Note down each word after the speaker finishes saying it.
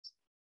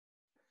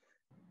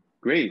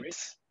Great.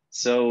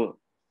 So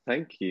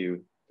thank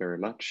you very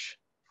much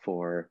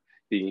for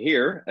being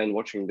here and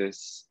watching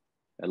this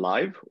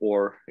live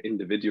or in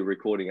the video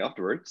recording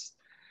afterwards.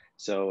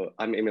 So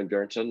I'm Emil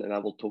Björnson, and I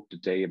will talk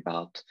today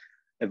about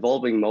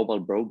evolving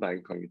mobile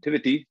broadband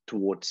connectivity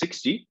towards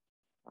 6G.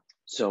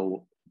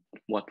 So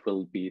what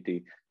will be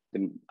the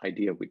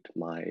idea with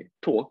my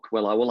talk?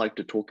 Well, I would like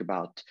to talk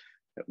about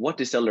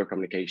what is cellular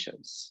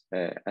communications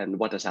and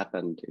what has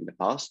happened in the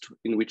past,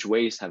 in which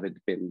ways have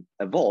it been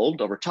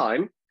evolved over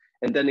time,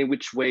 and then in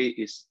which way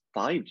is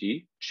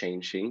 5G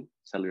changing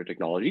cellular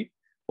technology?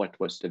 What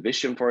was the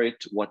vision for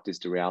it? What is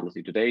the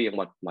reality today? And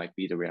what might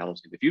be the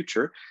reality in the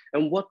future?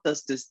 And what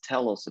does this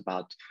tell us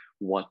about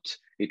what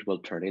it will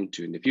turn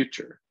into in the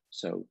future?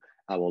 So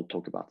I will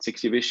talk about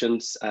 6G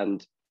visions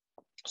and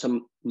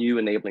some new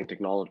enabling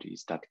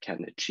technologies that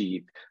can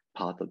achieve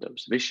part of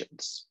those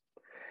visions.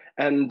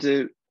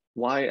 And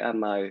why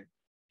am I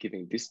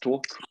giving this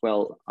talk?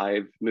 Well,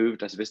 I've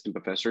moved as a visiting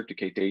professor to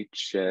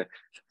KTH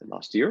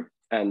last year.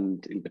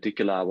 And in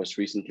particular, I was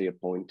recently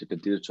appointed the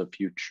Digital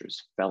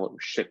Futures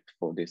Fellowship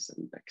for this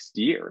and next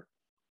year.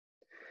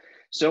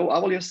 So I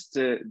will just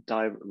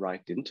dive right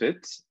into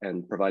it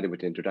and provide it with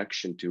an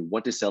introduction to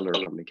what is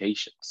cellular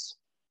communications.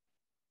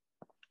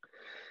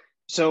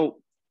 So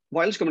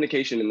wireless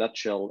communication in a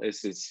nutshell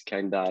is this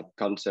kind of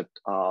concept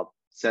of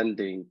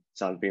sending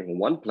something from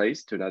one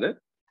place to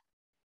another,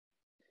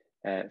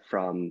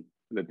 from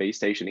the base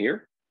station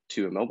here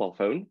to a mobile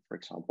phone, for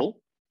example.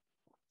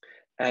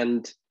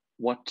 And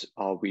what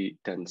are we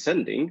then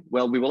sending?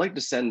 Well, we would like to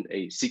send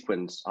a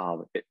sequence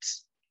of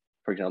bits,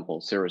 for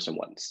example, zeros and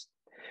ones.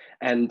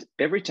 And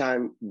every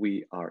time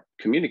we are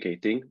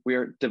communicating, we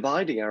are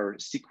dividing our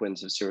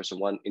sequence of zeros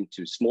and one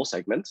into small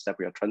segments that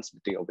we are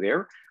transmitting over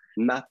there,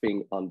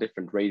 mapping on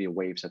different radio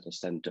waves that are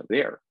sent over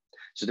there.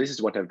 So this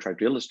is what I've tried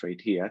to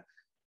illustrate here.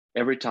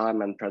 Every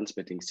time I'm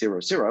transmitting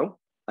 00,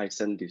 I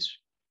send this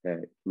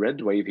red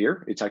wave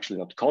here. It's actually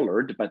not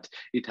colored, but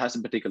it has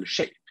a particular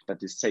shape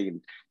that is saying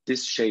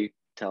this shape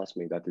tells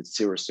me that it's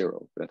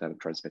 00 that I'm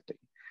transmitting.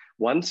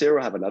 10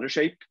 have another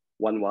shape,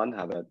 11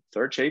 have a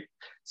third shape,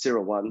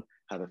 01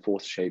 have a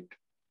fourth shape.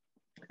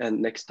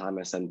 And next time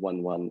I send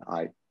 11,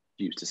 I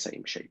use the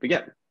same shape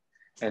again.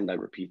 And I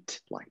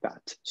repeat like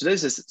that. So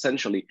this is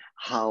essentially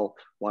how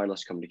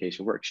wireless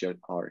communication works. You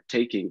are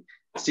taking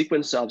a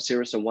sequence of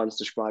zeros and ones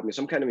describing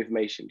some kind of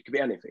information. It could be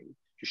anything.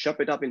 You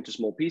chop it up into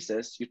small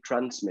pieces, you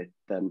transmit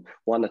them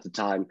one at a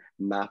time,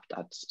 mapped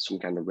at some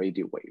kind of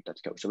radio wave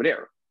that goes over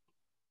there.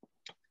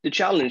 The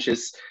challenge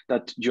is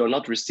that you're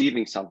not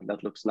receiving something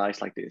that looks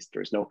nice like this.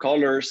 There's no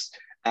colors.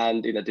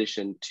 And in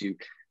addition to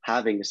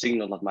having a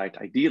signal that might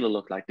ideally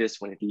look like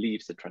this when it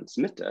leaves the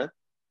transmitter,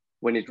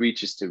 when it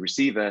reaches the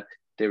receiver,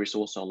 there is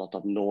also a lot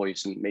of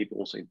noise and maybe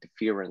also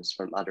interference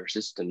from other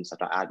systems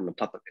that are added on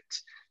top of it.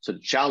 So the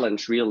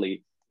challenge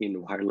really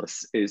in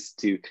wireless is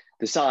to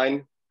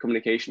design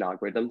communication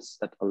algorithms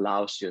that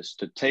allows you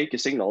to take a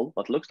signal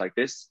that looks like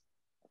this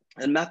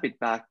and map it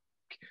back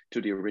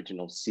to the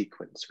original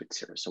sequence with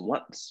zeros and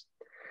ones.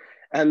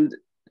 And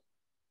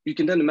you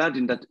can then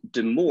imagine that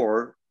the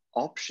more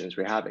options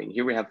we're having,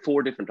 here we have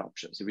 4 different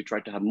options. If we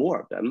try to have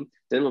more of them,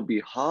 then it will be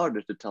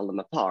harder to tell them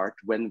apart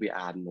when we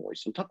add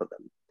noise on top of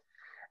them.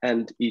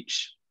 And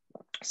each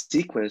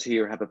sequence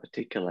here have a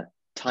particular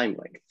time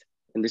length.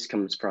 And this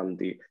comes from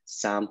the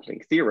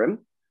sampling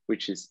theorem,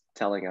 which is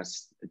telling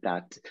us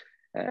that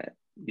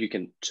you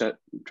can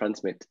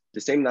transmit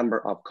the same number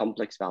of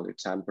complex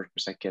valued samples per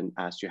second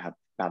as you have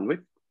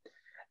bandwidth.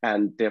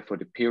 And therefore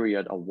the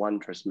period of one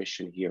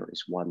transmission here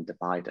is 1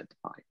 divided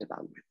by the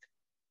bandwidth.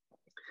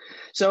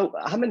 So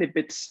how many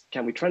bits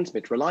can we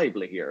transmit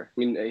reliably here? I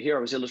mean, here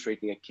I was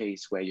illustrating a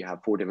case where you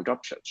have 4 different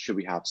options. Should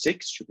we have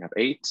 6? Should we have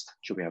 8?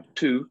 Should we have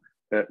 2?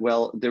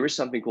 Well, there is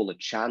something called a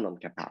channel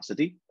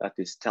capacity that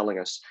is telling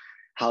us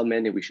how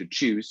many we should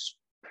choose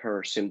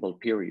per symbol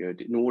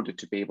period in order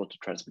to be able to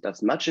transmit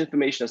as much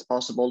information as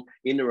possible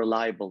in a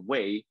reliable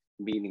way,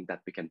 meaning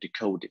that we can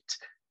decode it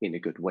in a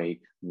good way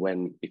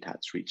when it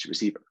has reached the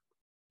receiver,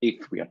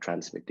 if we are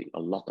transmitting a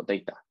lot of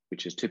data,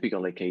 which is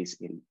typically the case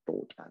in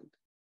broadband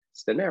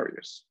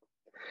scenarios.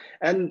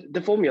 And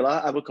the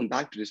formula, I will come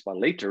back to this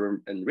one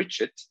later and enrich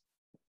it,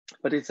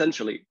 but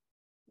essentially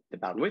the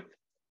bandwidth,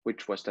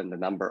 which was then the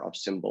number of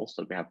symbols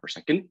that we have per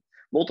second,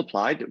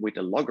 multiplied with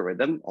a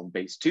logarithm of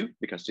base 2,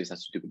 because this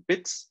has to do with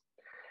bits.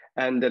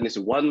 And then it's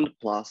 1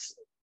 plus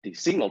the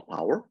signal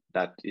power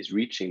that is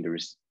reaching the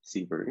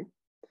receiver,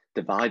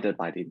 divided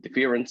by the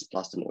interference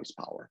plus the noise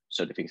power.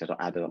 So the things that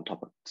are added on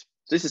top of it.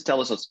 So this is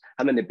telling us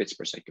how many bits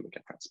per second we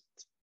can transmit.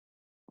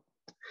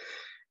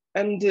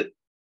 And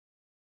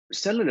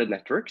cellular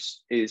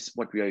networks is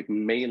what we are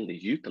mainly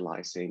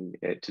utilizing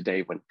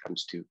today when it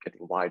comes to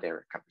getting wide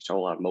area coverage. So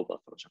all our mobile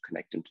phones are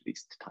connected to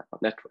these type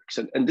of networks.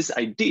 And this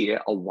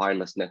idea of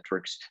wireless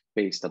networks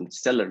based on the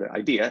cellular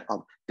idea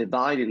of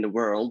dividing the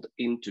world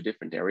into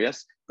different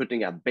areas,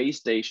 putting a base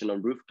station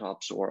on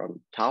rooftops or on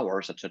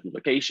towers at certain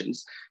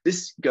locations,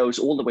 this goes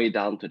all the way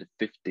down to the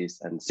 50s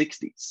and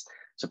 60s.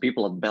 So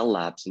people at Bell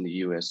Labs in the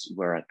US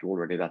were at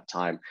already that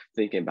time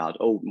thinking about,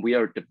 oh, we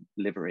are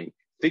delivering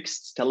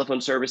fixed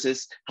telephone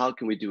services. How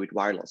can we do it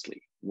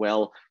wirelessly?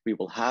 Well, we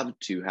will have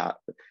to have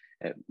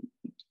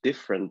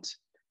different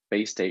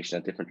base stations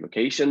at different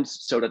locations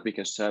so that we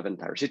can serve an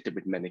entire city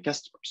with many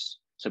customers.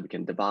 So we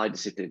can divide the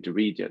city into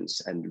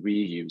regions and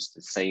reuse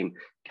the same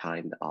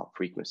kind of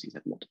frequencies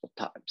at multiple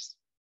times.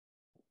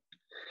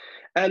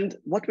 And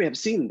what we have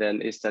seen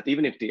then is that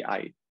even if the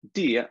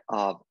idea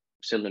of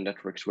cellular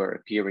networks were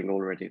appearing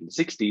already in the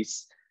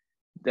 60s,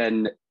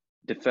 then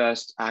the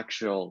first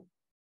actual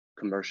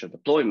commercial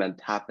deployment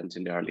happened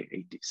in the early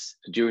 80s.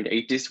 So during the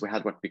 80s, we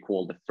had what we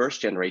call the first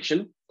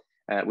generation,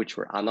 which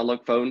were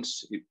analog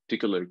phones,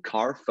 particularly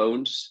car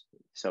phones.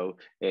 So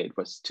it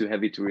was too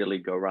heavy to really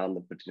go around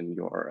and put it in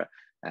your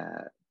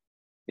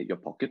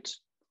pocket.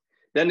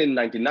 Then in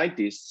the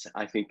 1990s,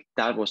 I think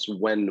that was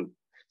when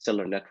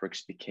cellular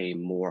networks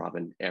became more of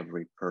an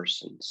every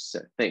person's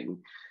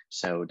thing.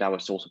 So that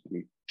was also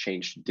when we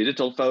changed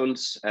digital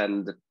phones,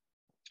 and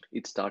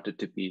it started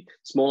to be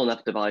small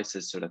enough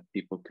devices so that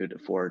people could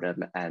afford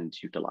them and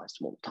utilize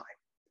them all the time.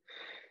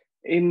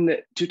 In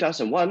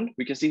 2001,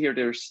 we can see here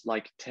there's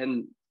like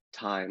 10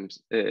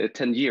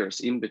 years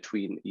in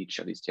between each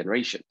of these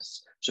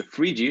generations. So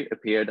 3G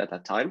appeared at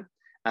that time.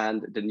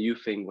 And the new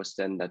thing was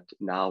then that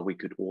now we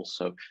could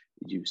also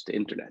use the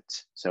internet.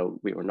 So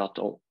we were not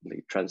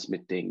only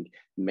transmitting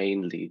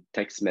mainly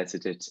text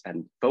messages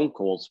and phone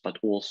calls, but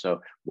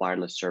also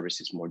wireless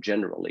services more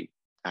generally,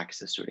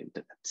 access to the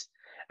internet.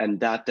 And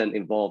that then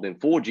evolved in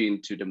 4G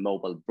into the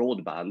mobile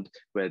broadband,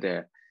 where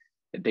the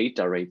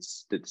data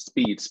rates, the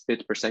speeds,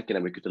 bit per second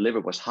that we could deliver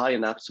was high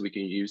enough so we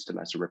can use them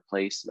as a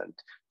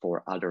replacement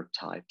for other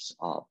types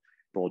of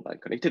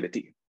broadband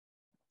connectivity.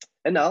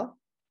 And now,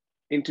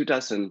 in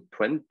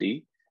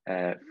 2020,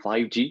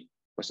 5G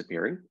was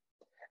appearing,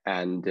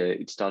 and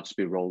it starts to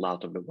be rolled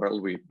out of the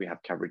world. We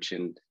have coverage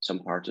in some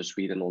parts of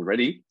Sweden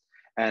already.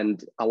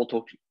 And I will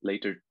talk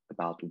later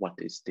about what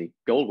is the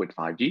goal with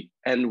 5G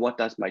and what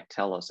that might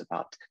tell us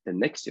about the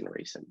next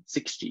generation,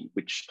 6G,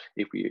 which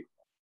if we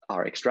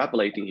are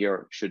extrapolating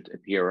here should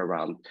appear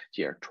around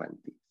year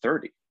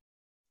 2030.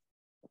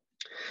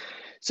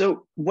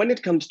 So when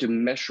it comes to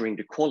measuring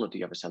the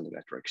quality of a cellular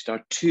network, there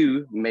are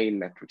two main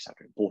metrics that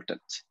are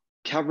important: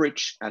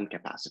 coverage and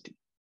capacity.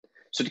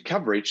 So the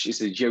coverage is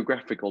the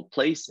geographical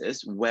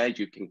places where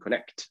you can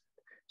connect.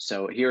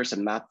 So here's a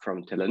map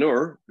from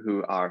Telenor,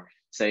 who are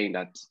saying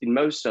that in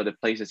most of the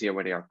places here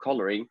where they are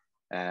coloring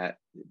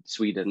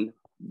Sweden,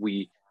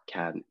 we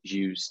can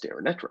use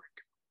their network.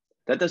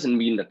 That doesn't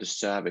mean that the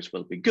service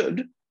will be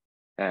good.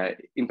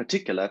 In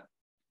particular,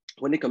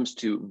 when it comes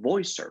to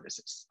voice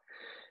services,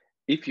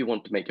 if you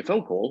want to make a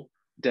phone call,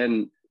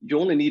 then you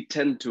only need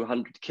 10 to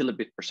 100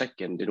 kilobit per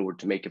second in order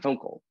to make a phone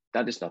call.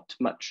 That is not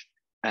much.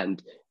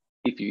 And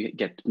if you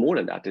get more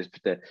than that, if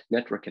the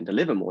network can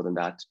deliver more than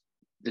that,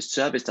 the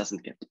service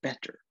doesn't get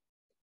better.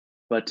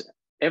 But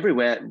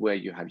everywhere where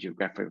you have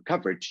geographical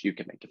coverage, you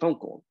can make a phone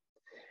call.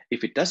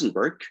 If it doesn't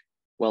work,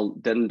 well,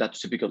 then that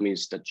typically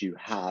means that you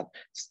have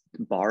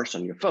bars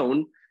on your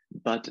phone,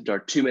 but there are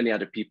too many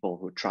other people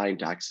who are trying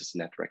to access the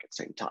network at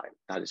the same time.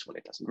 That is when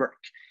it doesn't work.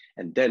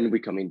 And then we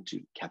come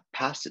into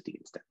capacity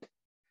instead.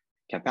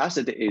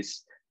 Capacity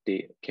is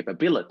the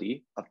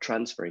capability of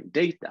transferring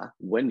data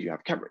when you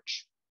have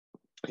coverage.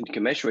 And you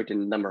can measure it in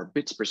the number of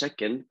bits per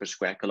second per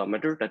square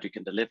kilometer that you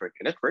can deliver in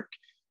your network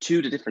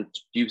to the different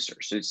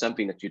users. So it's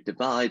something that you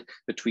divide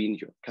between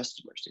your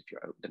customers if you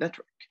own the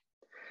network.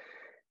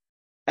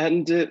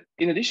 And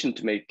in addition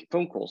to make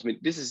phone calls, I mean,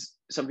 this is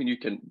something you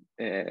can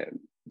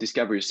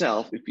discover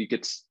yourself if you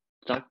get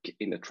stuck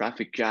in a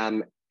traffic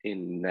jam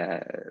in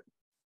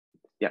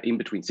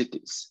between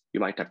cities.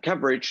 You might have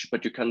coverage,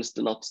 but you can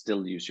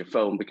still use your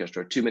phone because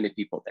there are too many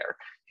people there.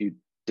 You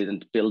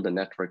didn't build a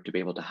network to be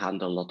able to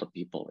handle a lot of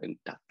people in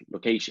that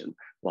location,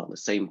 while the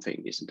same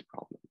thing isn't a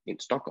problem in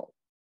Stockholm.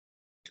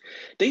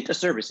 Data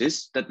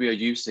services that we are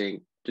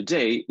using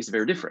today is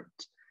very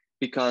different,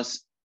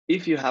 because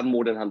if you have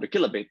more than 100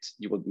 kilobits,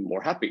 you will be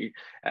more happy.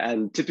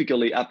 And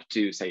typically up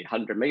to, say,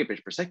 100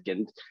 megabits per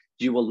second,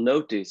 you will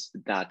notice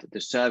that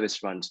the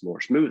service runs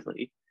more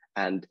smoothly,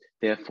 and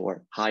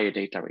therefore higher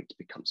data rate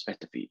becomes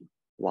better for you,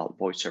 while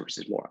voice service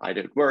is more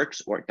either it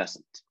works or it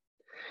doesn't.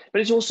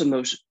 But it's also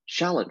most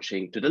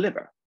challenging to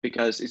deliver,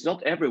 because it's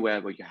not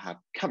everywhere where you have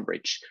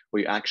coverage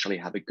where you actually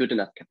have a good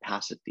enough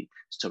capacity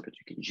so that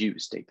you can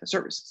use data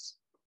services.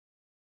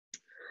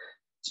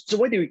 So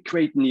why do we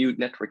create new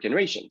network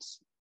generations?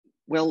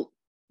 Well,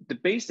 the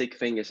basic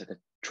thing is that the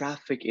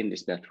traffic in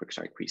these networks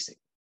are increasing.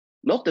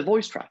 Not the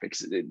voice traffic,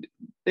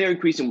 they're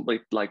increasing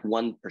with like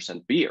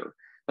 1% per year.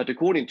 But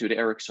according to the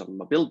Ericsson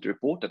mobility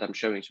report that I'm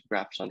showing some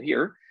graphs on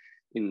here,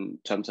 in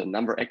terms of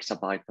number of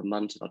exabytes per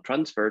month that are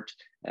transferred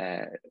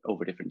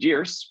over different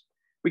years,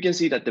 we can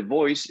see that the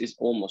voice is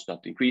almost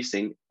not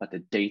increasing, but the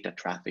data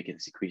traffic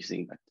is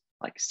increasing by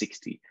like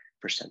 60%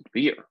 per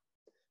year.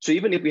 So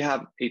even if we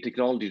have a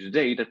technology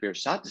today that we're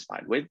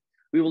satisfied with,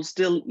 we will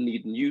still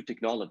need new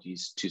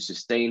technologies to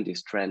sustain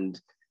this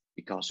trend,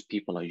 because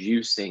people are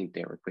using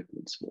their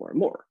equipment more and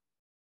more.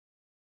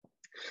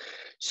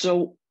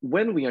 So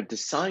when we are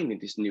designing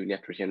this new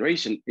network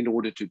generation in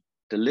order to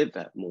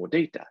deliver more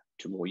data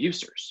to more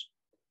users,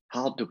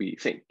 how do we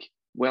think?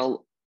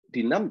 Well,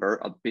 the number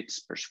of bits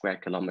per square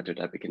kilometer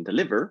that we can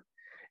deliver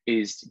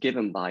is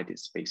given by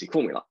this basic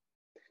formula.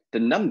 The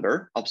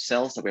number of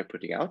cells that we're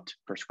putting out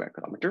per square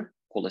kilometer,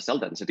 called the cell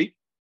density,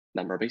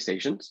 number of base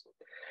stations,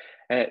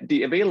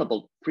 the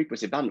available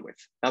frequency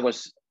bandwidth, that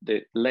was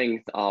the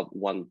length of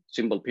one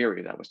symbol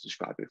period I was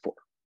described before.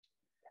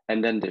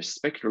 And then the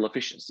spectral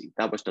efficiency,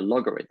 that was the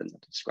logarithm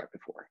that I described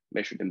before,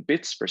 measured in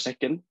bits per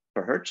second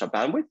per hertz of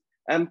bandwidth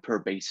and per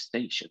base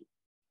station.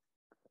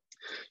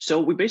 So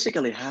we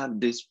basically have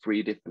these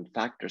three different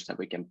factors that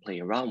we can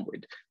play around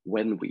with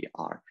when we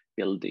are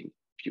building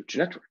future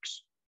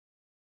networks.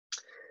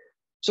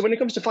 So when it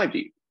comes to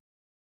 5G,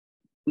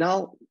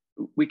 now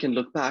we can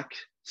look back,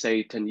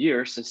 say 10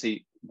 years and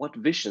see what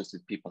visions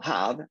did people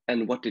have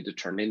and what did it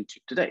turn into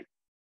today.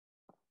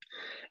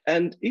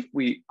 And if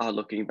we are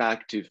looking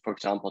back to, for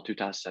example,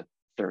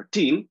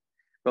 2013,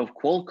 both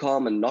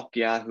Qualcomm and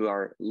Nokia, who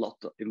are a lot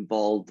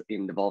involved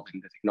in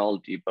developing the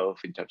technology, both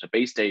in terms of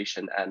base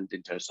station and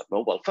in terms of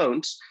mobile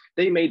phones,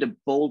 they made a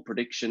bold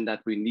prediction that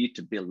we need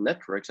to build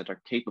networks that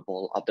are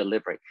capable of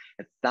delivering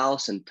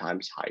 1,000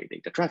 times higher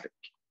data traffic.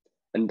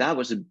 And that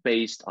was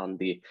based on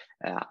the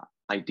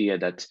idea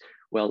that,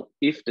 well,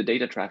 if the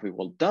data traffic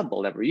will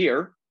double every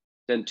year,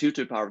 then 2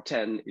 to the power of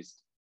 10 is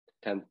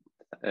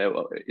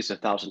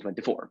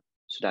 1,024.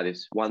 So that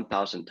is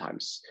 1,000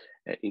 times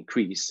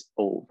increase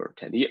over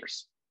 10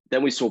 years.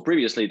 Then we saw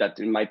previously that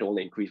it might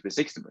only increase with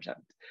 60%.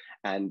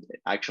 And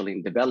actually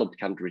in developed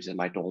countries, it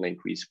might only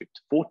increase with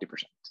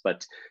 40%.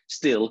 But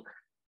still,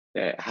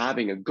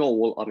 having a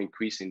goal of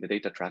increasing the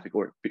data traffic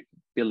or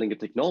building a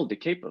technology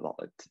capable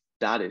of it,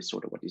 that is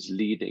sort of what is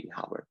leading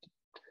how we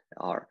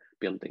are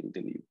building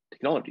the new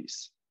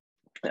technologies.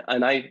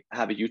 And I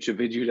have a YouTube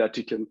video that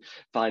you can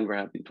find where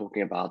I've been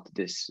talking about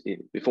this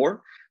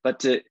before.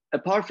 But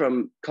apart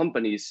from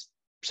companies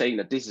saying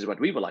that this is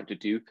what we would like to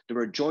do, there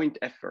were joint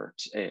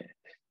efforts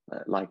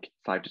like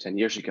 5 to 10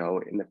 years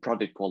ago in a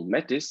project called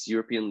METIS,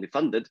 Europeanly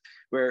funded,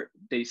 where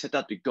they set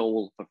out the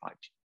goal for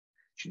 5G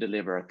to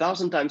deliver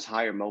 1,000 times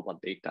higher mobile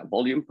data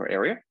volume per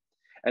area.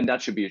 And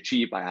that should be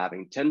achieved by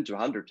having 10 to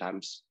 100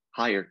 times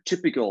higher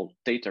typical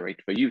data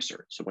rate per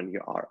user. So when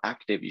you are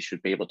active, you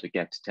should be able to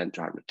get 10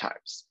 to 100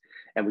 times.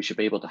 And we should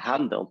be able to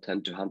handle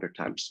 10 to 100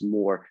 times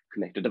more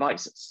connected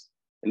devices.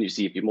 And you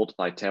see, if you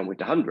multiply 10 with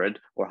 100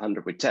 or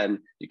 100 with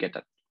 10, you get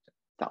that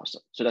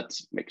 1,000. So that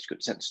makes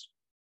good sense.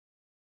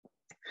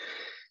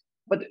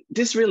 But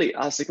this really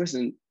asks the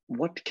question,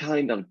 what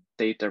kind of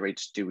data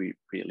rates do we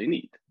really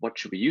need? What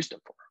should we use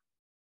them for?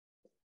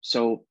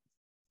 So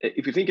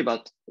if you think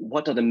about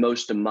what are the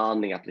most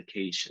demanding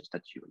applications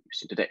that you are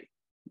using today,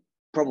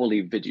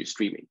 probably video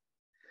streaming.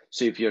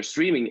 So if you're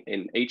streaming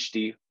in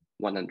HD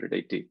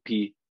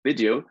 180p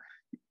video,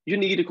 you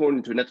need,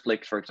 according to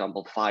Netflix, for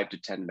example, 5 to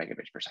 10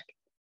 megabits per second.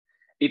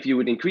 If you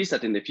would increase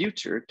that in the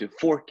future to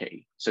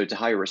 4K, so it's a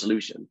higher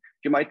resolution,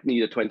 you might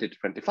need a 20 to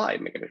 25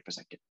 megabits per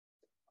second.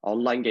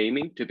 Online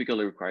gaming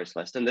typically requires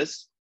less than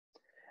this.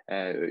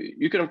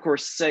 You can, of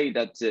course, say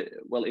that,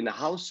 well, in a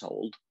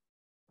household,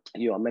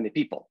 you are many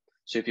people.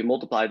 So if you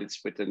multiply this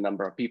with the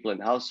number of people in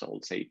the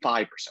household, say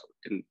 5 or so,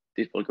 then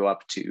it will go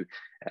up to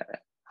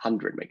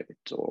 100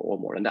 megabits or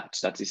more than that.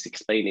 So that is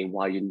explaining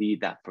why you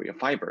need that for your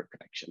fiber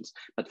connections.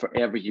 But for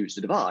every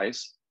user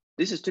device,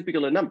 this is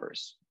typical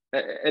numbers.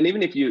 And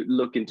even if you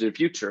look into the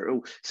future,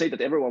 say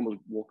that everyone will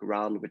walk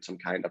around with some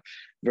kind of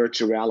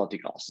virtual reality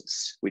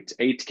glasses with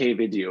 8K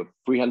video,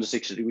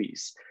 360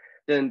 degrees,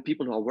 then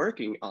people who are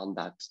working on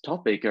that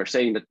topic are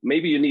saying that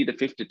maybe you need a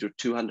 50 to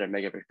 200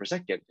 megabits per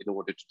second in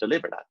order to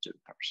deliver that to the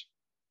person.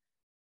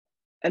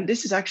 And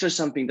this is actually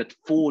something that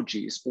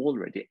 4G is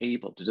already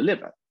able to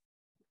deliver.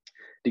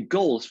 The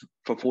goals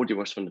for 4G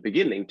was from the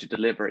beginning to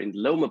deliver in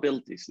low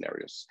mobility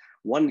scenarios,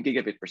 1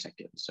 gigabit per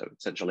second, so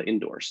essentially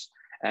indoors.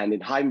 And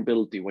in high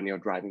mobility, when you're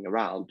driving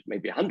around,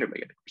 maybe 100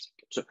 megabits per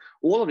second. So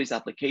all of these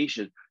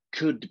applications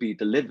could be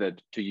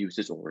delivered to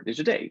users already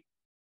today.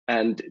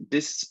 And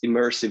this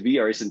immersive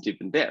VR isn't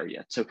even there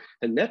yet. So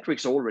the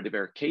network's already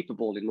very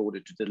capable in order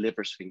to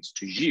deliver things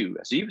to you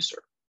as a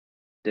user.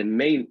 The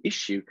main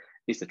issue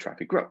is the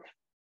traffic growth,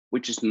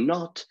 which is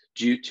not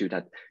due to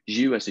that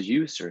you as a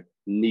user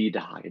need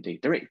a higher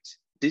data rate.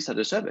 These are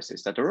the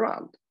services that are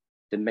around.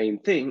 The main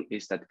thing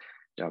is that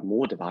there are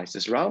more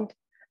devices around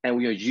and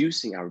we are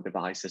using our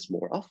devices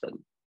more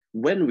often.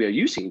 When we are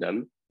using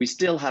them, we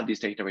still have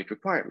these data rate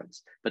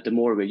requirements, but the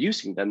more we're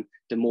using them,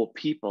 the more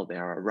people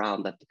there are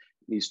around that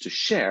needs to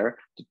share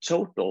the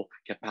total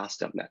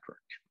capacity of network.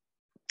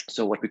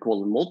 So what we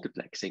call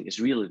multiplexing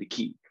is really the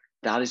key.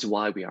 That is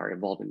why we are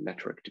involved in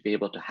network, to be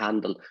able to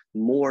handle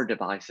more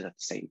devices at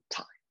the same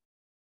time.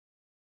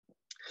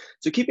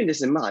 So keeping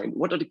this in mind,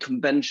 what are the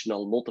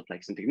conventional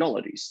multiplexing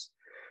technologies?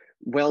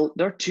 Well,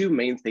 there are two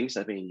main things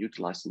that have been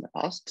utilized in the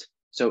past.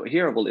 So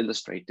here I will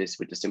illustrate this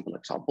with a simple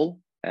example.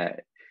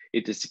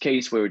 It is the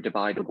case where we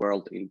divide the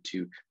world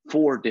into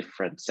 4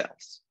 different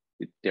cells.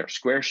 They're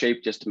square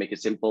shaped, just to make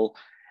it simple.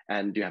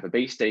 and you have a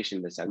base station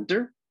in the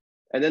center.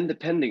 And then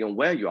depending on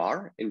where you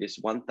are in this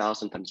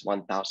 1000 times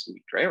 1000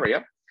 meter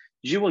area,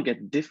 you will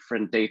get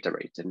different data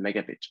rates in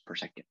megabits per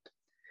second.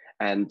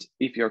 And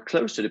if you're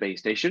close to the base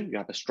station, you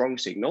have a strong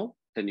signal,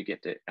 then you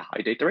get a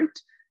high data rate.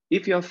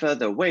 If you're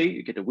further away,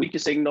 you get a weaker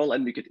signal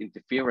and you get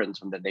interference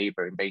from the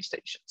neighboring base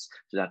stations.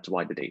 So that's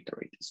why the data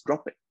rate is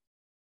dropping.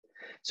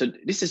 So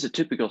this is a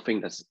typical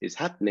thing that is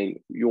happening.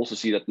 You also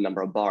see that the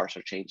number of bars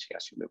are changing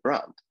as you move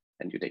around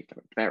and your data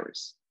rate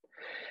varies.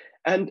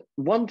 And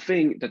one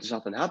thing that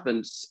often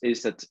happens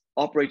is that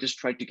operators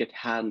try to get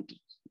hand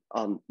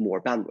on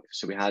more bandwidth.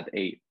 So we had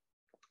a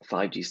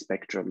 5G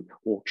spectrum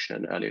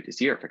auction earlier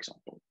this year, for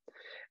example.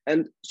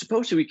 And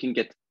suppose we can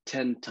get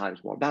 10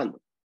 times more bandwidth.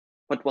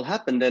 What will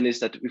happen then is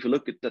that if you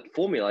look at that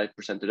formula I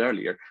presented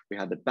earlier, we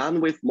have the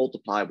bandwidth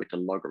multiplied with the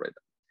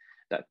logarithm.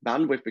 That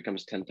bandwidth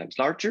becomes 10 times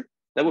larger.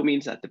 That would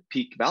mean that the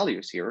peak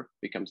values here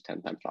becomes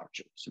 10 times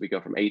larger. So we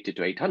go from 80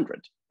 to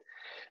 800.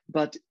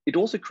 But it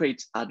also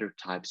creates other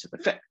types of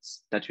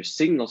effects, that your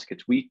signals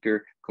get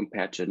weaker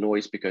compared to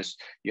noise because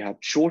you have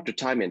shorter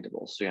time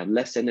intervals, so you have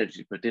less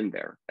energy put in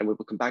there. And we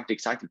will come back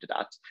exactly to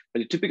that.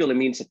 But it typically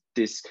means that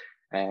this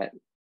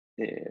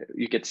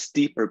you get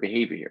steeper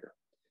behavior here.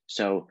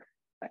 So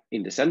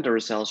in the center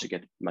of cells, you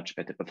get much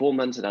better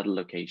performance, and other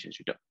locations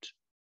you don't.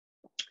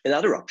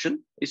 Another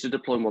option is to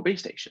deploy more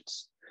base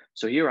stations.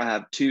 So here I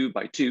have 2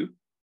 by 2.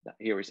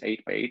 Here is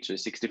 8 by 8, so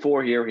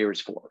 64 here, here is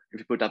 4.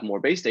 If you put up more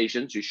base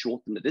stations, you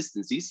shorten the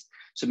distances.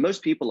 So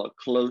most people are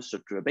closer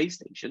to a base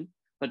station,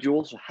 but you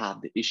also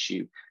have the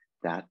issue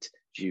that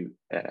you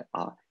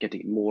are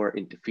getting more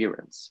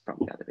interference from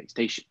the other base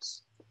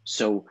stations.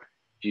 So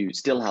you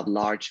still have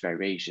large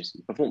variations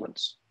in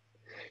performance.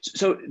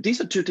 So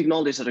these are two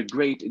technologies that are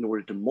great in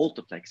order to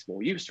multiplex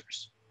more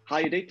users.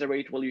 Higher data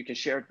rate, well, you can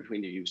share it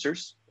between the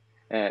users.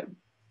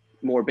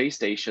 More base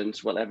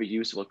stations, well, every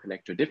user will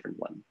connect to a different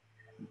one.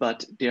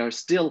 But they are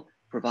still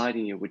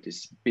providing you with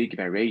these big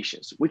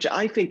variations, which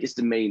I think is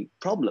the main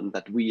problem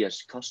that we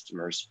as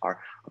customers are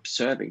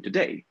observing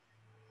today.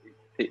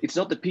 It's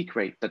not the peak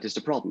rate that is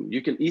the problem.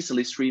 You can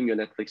easily stream your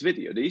Netflix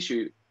video. The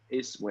issue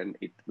is when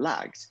it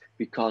lags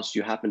because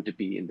you happen to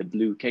be in the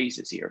blue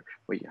cases here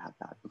where you have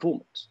bad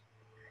performance.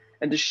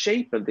 And the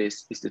shape of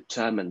this is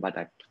determined by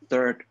that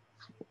third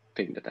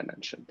thing that I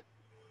mentioned,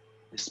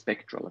 the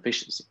spectral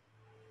efficiency.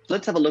 So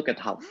let's have a look at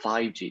how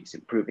 5G is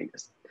improving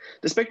this.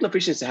 The spectral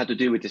efficiency had to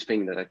do with this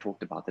thing that I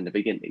talked about in the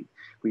beginning.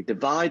 We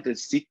divide the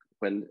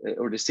sequence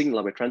or the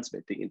signal we're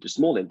transmitting into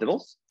small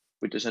intervals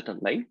with a certain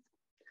length,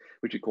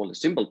 which we call the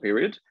symbol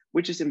period,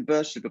 which is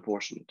inversely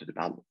proportional to the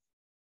bandwidth.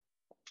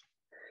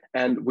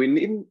 And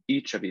within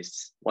each of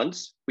these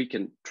ones, we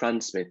can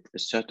transmit a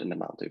certain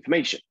amount of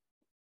information.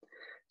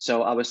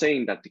 So I was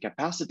saying that the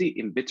capacity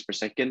in bits per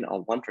second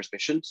of one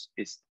transmission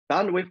is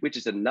bandwidth, which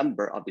is the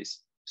number of these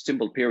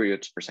symbol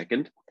periods per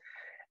second.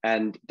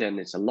 And then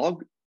it's a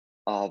log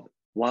of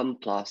 1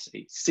 plus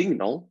a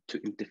signal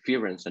to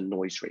interference and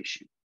noise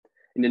ratio.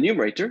 In the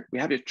numerator, we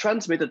have the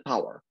transmitted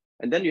power,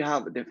 and then you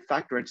have the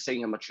factor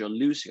saying how much you're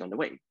losing on the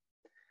way.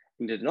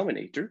 In the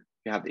denominator,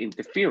 you have the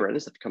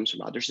interference that comes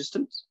from other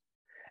systems,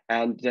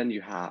 and then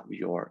you have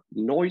your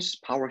noise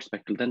power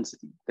spectral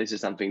density. This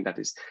is something that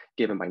is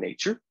given by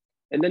nature.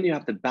 And then you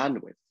have the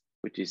bandwidth,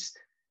 which is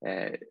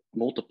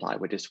multiplied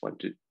with this one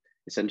to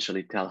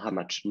essentially tell how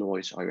much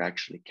noise are you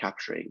actually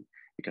capturing,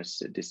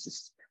 because this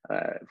is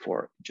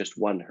for just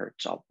 1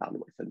 hertz of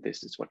bandwidth, and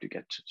this is what you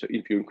get. So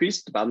if you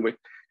increase the bandwidth,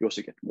 you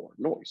also get more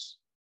noise.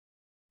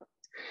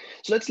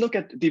 So let's look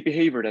at the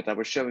behavior that I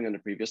was showing on the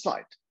previous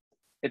slide.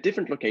 At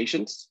different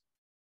locations,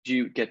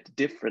 you get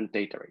different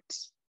data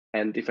rates.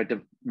 And if I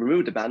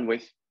remove the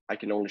bandwidth, I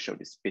can only show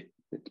this bit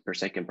per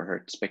second per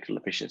hertz spectral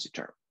efficiency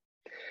term.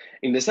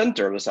 In the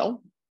center of the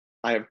cell,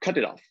 I have cut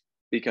it off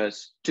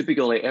because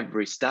typically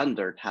every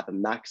standard have a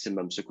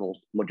maximum so-called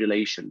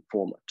modulation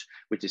format,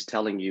 which is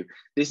telling you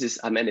this is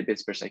how many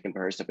bits per second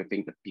per hertz that we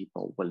think that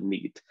people will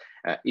need.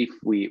 If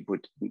we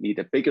would need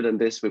it bigger than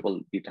this, we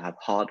will need to have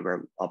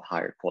hardware of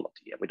higher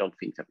quality, and we don't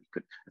think that we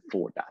could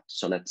afford that.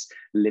 So let's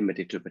limit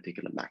it to a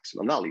particular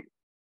maximum value.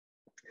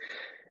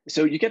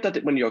 So you get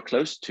that when you're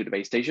close to the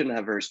base station and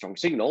have a very strong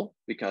signal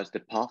because the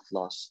path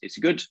loss is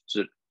good.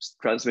 So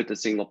transmitted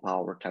signal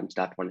power times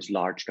that one is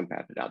large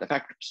compared to the other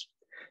factors.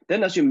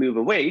 Then as you move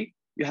away,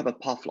 you have a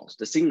path loss.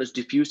 The signal is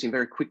diffusing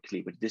very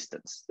quickly with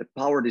distance. The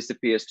power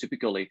disappears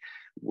typically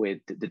with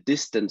the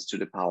distance to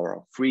the power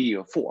of 3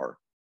 or 4.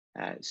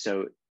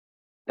 So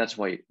that's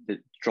why it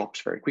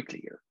drops very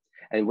quickly here.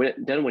 And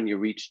then when you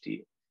reach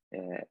the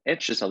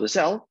edges of the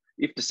cell,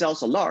 if the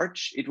cells are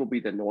large, it will be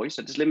the noise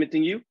that is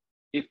limiting you.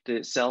 If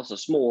the cells are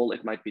small,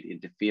 it might be the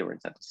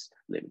interference that is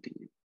limiting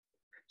you.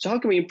 So how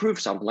can we improve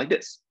something like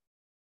this?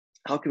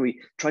 How can we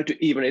try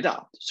to even it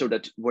out so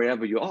that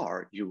wherever you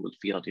are, you will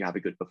feel that you have a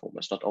good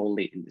performance, not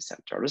only in the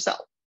center of the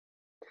cell?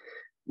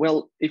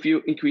 Well, if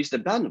you increase the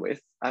bandwidth,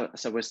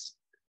 as I was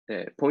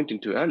pointing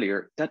to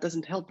earlier, that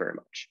doesn't help very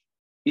much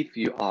if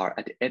you are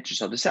at the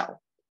edges of the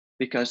cell.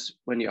 Because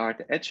when you are at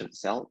the edge of the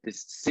cell,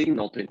 this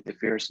signal to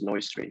interference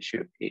noise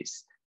ratio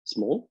is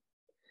small.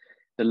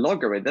 the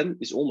logarithm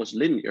is almost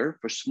linear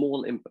for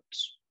small inputs.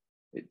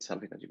 It's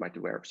something that you might be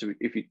aware of. So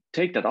if you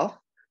take that off,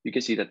 you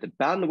can see that the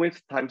bandwidth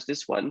times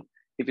this one,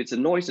 if it's a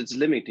noise that's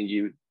limiting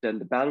you, then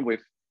the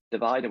bandwidth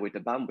divided with the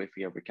bandwidth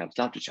here, we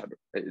cancel out each other.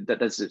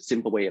 That's a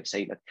simple way of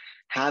saying that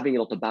having a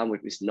lot of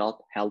bandwidth is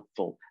not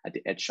helpful at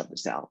the edge of the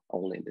cell,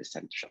 only in the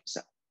center of the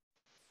cell.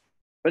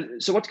 But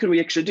so what can we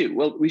actually do?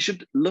 Well, we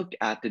should look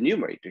at the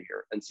numerator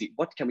here and see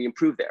what can we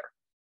improve there.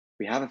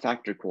 We have a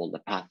factor called the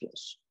path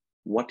loss.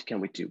 What can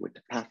we do with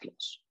the path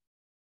loss?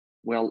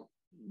 Well,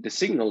 the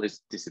signal is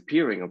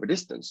disappearing over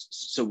distance.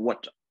 So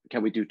what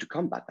can we do to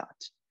combat that?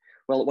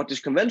 Well, what is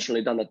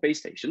conventionally done at base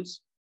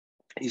stations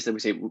is that we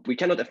say we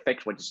cannot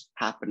affect what is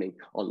happening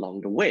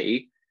along the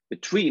way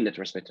between the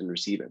transmitter and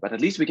receiver, but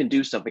at least we can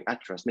do something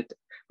at transmitter.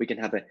 We can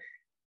have a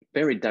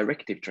very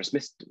directive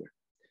transmitter.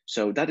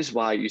 So that is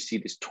why you see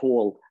these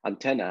tall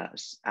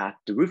antennas at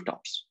the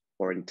rooftops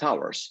or in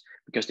towers,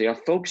 because they are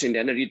focusing the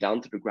energy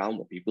down to the ground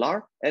where people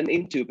are and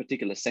into a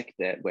particular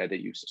sector where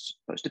the user is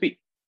supposed to be.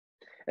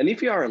 And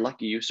if you are a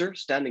lucky user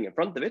standing in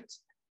front of it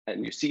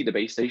and you see the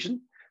base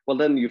station, well,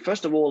 then you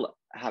first of all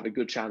have a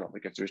good channel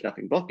because there's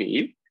nothing blocking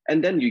you.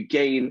 And then you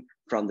gain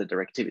from the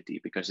directivity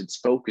because it's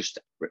focused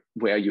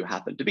where you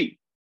happen to be.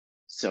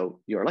 So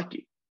you're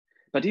lucky.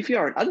 But if you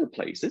are in other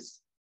places,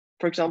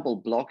 for example,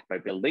 blocked by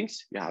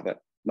buildings, you have a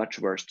much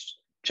worse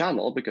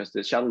channel because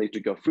the channel needs to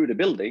go through the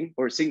building,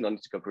 or a signal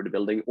needs to go through the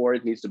building, or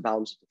it needs to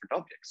bounce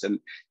different objects. And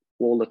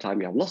all the time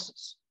you have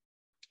losses.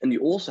 And you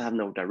also have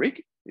no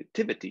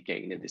directivity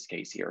gain in this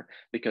case here,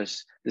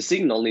 because the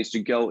signal needs to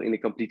go in a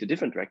completely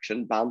different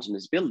direction, bounce in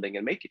this building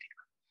and make it here.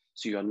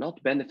 So you are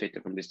not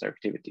benefiting from this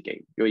directivity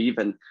gain. You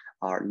even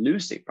are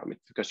losing from it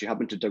because you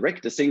happen to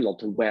direct the signal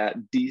to where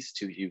these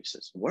two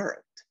uses weren't.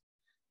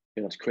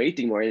 You're not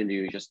creating more energy,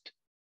 you're just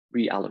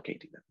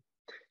reallocating them.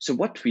 So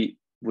what we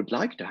would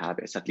like to have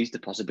is at least the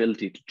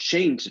possibility to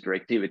change the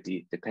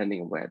directivity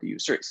depending on where the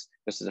user is.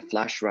 Just as a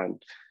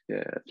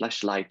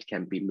flashlight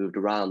can be moved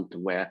around to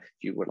where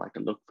you would like to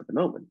look for the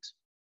moment.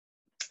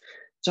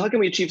 So how can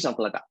we achieve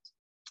something like that?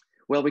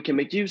 Well, we can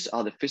make use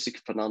of the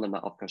physical phenomena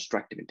of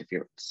constructive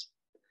interference.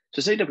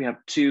 So say that we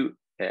have two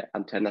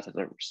antennas that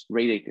are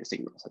radiating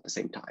signals at the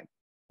same time.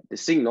 The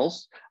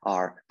signals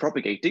are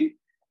propagating.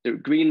 The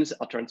greens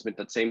are transmitted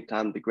at the same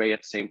time, the gray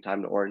at the same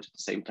time, the orange at the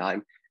same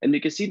time. And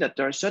you can see that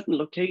there are certain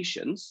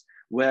locations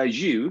where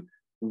you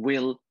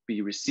will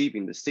be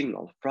receiving the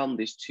signal from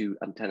these two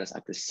antennas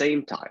at the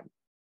same time.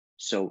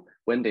 So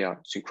when they are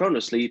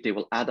synchronously, they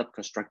will add up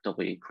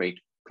constructively and create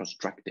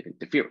constructive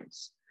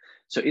interference.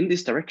 So in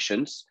these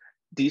directions,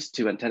 these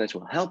two antennas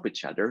will help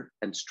each other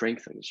and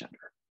strengthen each other.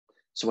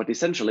 So what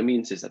essentially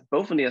means is that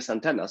both of these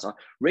antennas are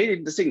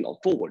radiating the signal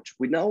forward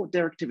with no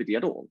directivity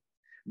at all.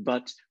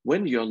 But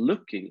when you're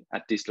looking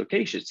at these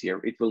locations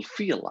here, it will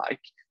feel like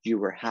you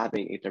were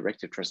having a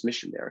directed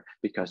transmission there,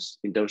 because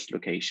in those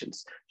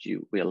locations,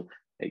 you will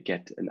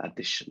get an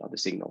addition of the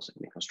signals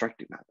in a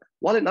constructive manner.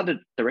 While in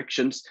other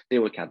directions, they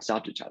will cancel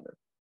out each other.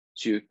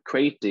 So you're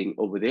creating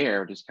over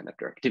there this kind of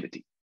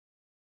directivity.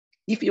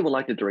 If you would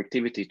like the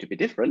directivity to be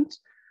different,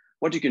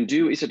 what you can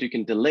do is that you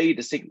can delay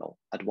the signal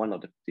at one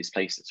of these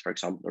places, for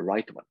example, the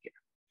right one here.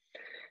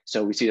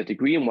 So we see that the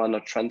green one are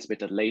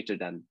transmitted later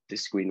than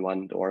this green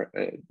one, or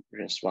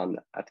this one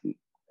at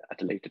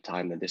a later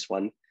time than this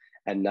one.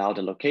 And now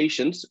the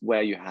locations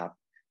where you have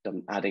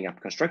them adding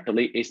up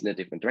constructively is in the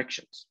different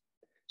directions.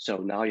 So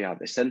now you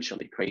have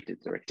essentially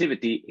created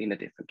directivity in a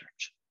different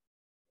direction.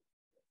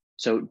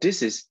 So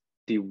this is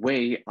the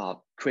way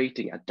of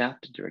creating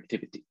adapted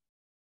directivity.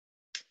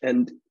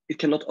 And it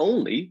can not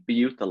only be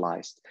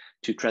utilized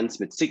to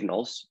transmit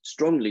signals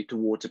strongly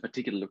towards a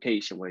particular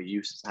location where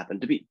users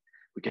happen to be.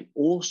 We can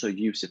also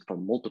use it for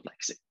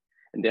multiplexing.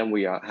 And then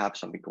we have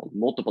something called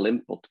multiple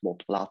input,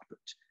 multiple output.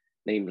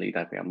 Namely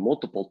that we have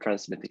multiple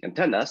transmitting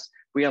antennas,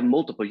 we have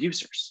multiple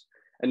users.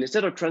 And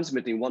instead of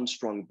transmitting one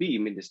strong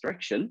beam in this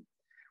direction,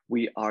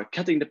 we are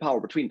cutting the power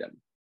between them.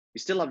 We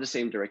still have the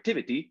same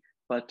directivity,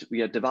 but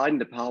we are dividing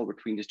the power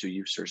between these two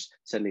users,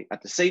 sending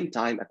at the same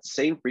time, at the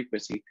same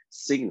frequency,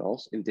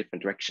 signals in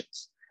different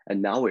directions.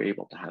 And now we're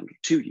able to handle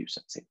two users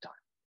at the same time.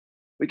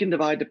 We can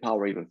divide the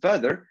power even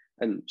further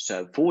and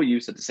serve 4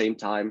 users at the same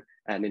time.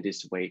 And in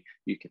this way,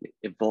 you can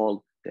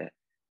evolve the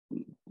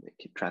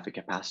traffic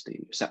capacity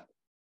in your cell.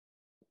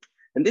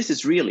 And this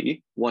is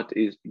really what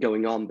is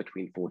going on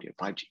between 4G and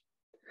 5G.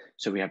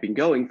 So we have been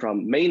going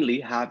from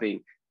mainly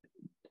having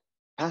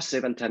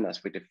passive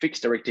antennas with a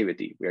fixed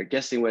directivity. We are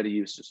guessing where the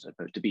users are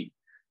supposed to be,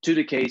 to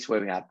the case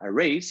where we have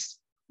arrays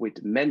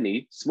with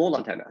many small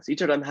antennas.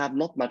 Each of them have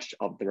not much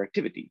of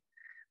directivity,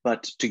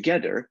 but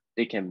together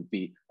they can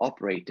be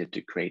operated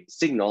to create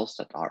signals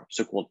that are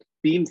so-called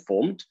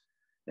beam-formed,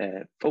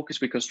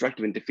 focused with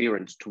constructive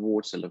interference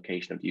towards the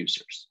location of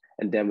users.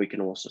 And then we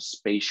can also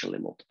spatially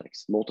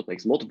multiplex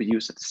multiple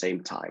users at the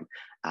same time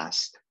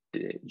as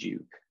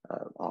you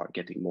are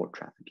getting more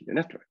traffic in the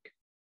network.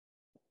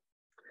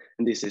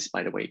 And this is,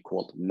 by the way,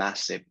 called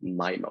massive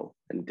MIMO.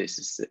 And this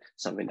is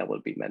something that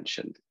will be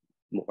mentioned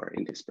more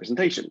in this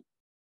presentation.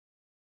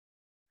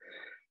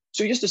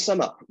 So just to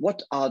sum up,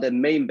 what are the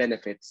main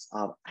benefits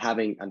of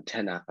having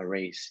antenna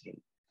arrays in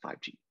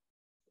 5G?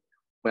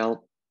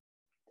 Well,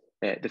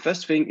 the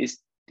first thing is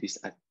this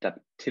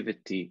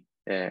adaptivity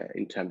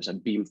in terms of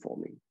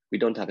beamforming. We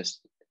don't have a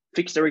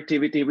fixed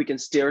directivity, we can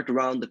steer it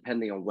around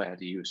depending on where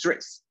the user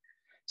is.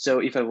 So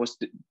if I was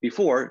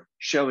before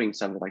showing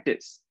something like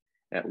this,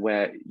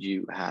 where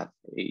you have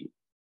a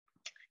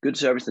good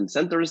service in the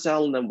center of the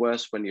cell and then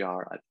worse when you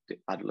are at the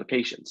other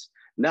locations.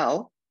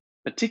 Now,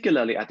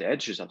 particularly at the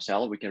edges of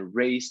cell, we can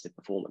raise the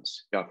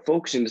performance. We are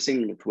focusing the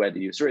signal to where the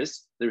user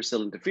is. There is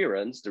still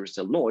interference, there is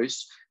still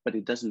noise, but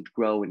it doesn't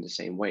grow in the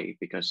same way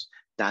because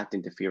that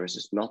interference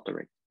is not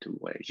directed to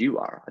where you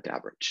are at the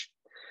average.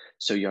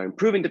 So you're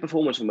improving the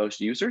performance for most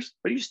users,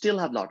 but you still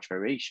have large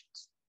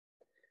variations.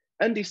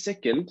 And the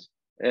second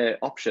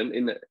option,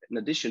 in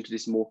addition to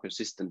this more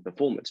consistent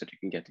performance that you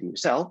can get in your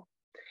cell,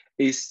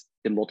 is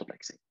the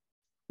multiplexing.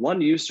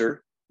 One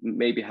user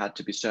maybe had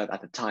to be served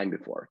at a time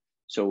before.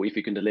 So if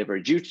you can deliver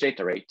a huge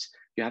data rate,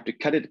 you have to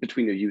cut it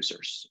between your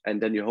users.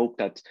 And then you hope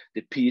that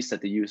the piece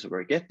that the user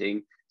were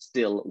getting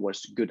still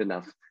was good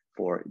enough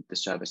for the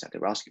service that they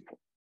were asking for.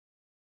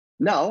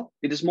 Now,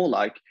 it is more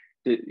like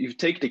you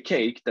take the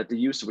cake that the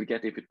user would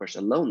get if it was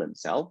alone in the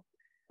cell.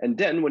 And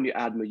then when you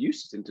add more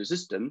users into the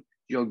system,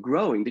 you're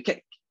growing the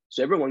cake.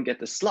 So everyone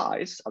gets a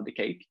slice of the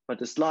cake, but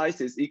the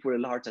slice is equally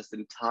large as the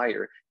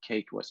entire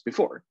cake was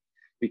before,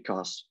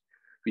 because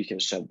we can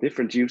serve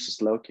different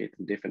users located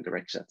in different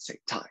directions at the same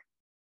time.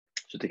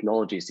 So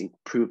technology is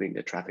improving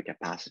the traffic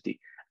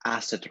capacity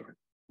as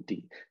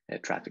the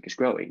traffic is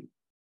growing,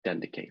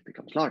 then the cake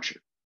becomes larger.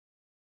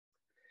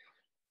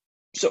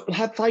 So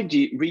have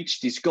 5G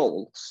reached these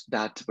goals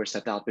that were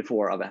set out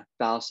before of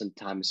 1,000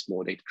 times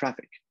more data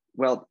traffic?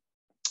 Well,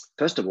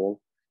 first of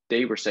all,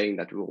 they were saying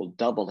that we will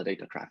double the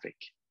data traffic.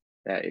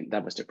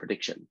 That was their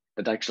prediction.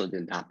 That actually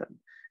didn't happen.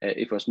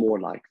 It was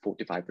more like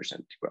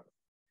 45%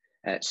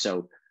 growth.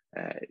 So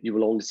you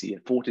will only see a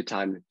 40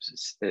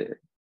 times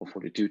or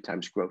 42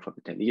 times growth over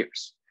 10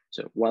 years.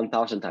 So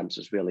 1,000 times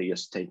is really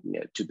just taking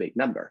a too big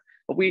number.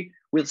 But we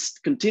will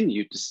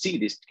continue to see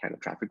this kind of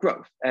traffic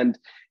growth. And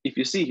if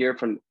you see here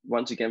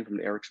once again from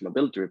the Ericsson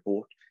Mobility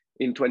Report,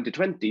 in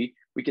 2020,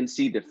 we can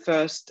see the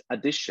first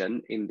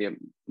addition in the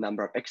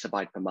number of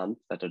exabyte per month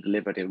that are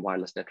delivered in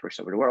wireless networks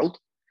over the world.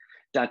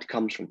 That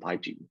comes from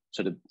 5G.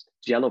 So the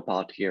yellow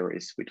part here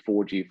is with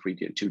 4G,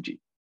 3G, and 2G.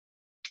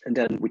 And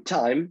then with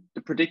time,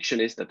 the prediction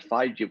is that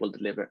 5G will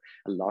deliver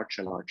a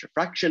larger and larger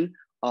fraction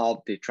of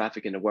the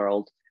traffic in the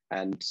world.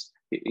 And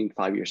in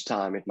 5 years'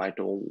 time, it might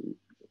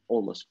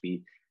almost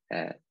be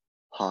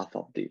half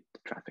of the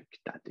traffic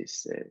that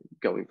is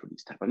going for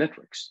these type of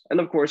networks. And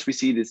of course, we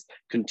see this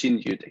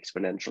continued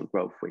exponential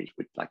growth rate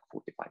with like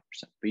 45%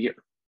 per year.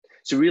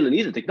 So we really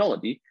need the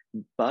technology,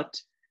 but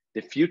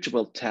the future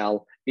will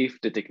tell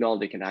if the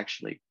technology can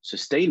actually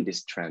sustain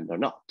this trend or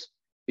not,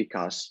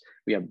 because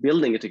we are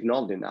building a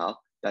technology now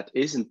that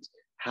isn't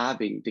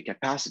having the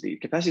capacity.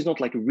 Capacity is not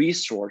like a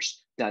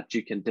resource that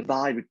you can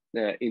divide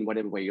in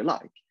whatever way you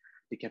like.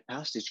 The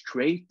capacity is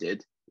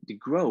created, the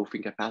growth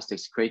in capacity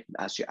is created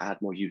as you add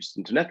more use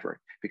into network,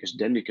 because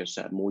then you can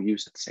serve more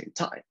use at the same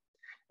time.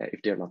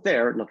 If they're not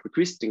there, not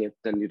requesting it,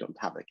 then you don't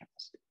have the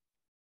capacity.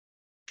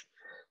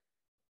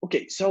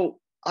 Okay, so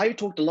I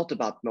talked a lot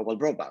about mobile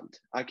broadband.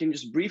 I can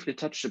just briefly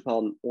touch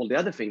upon all the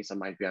other things that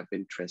might be of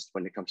interest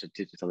when it comes to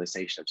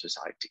digitalization of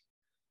society.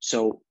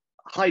 So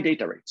high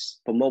data rates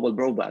for mobile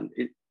broadband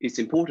is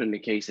important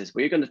in cases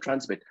where you're going to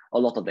transmit a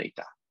lot of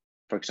data.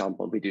 For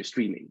example, video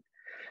streaming.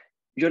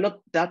 You're not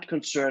that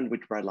concerned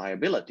with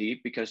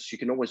reliability because you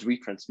can always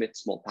retransmit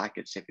small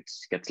packets if it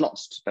gets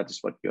lost. That is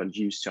what you're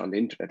used to on the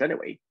internet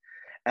anyway.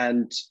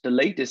 And the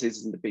latest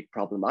isn't a big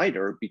problem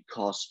either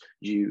because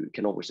you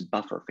can always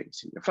buffer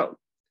things in your phone.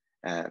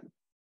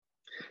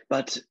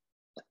 But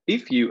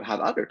if you have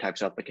other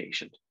types of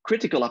applications,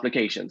 critical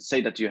applications,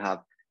 say that you have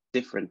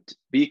different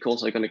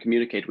vehicles are going to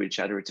communicate with each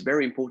other, it's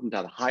very important to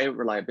have high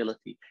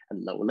reliability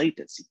and low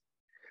latency.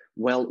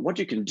 Well, what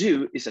you can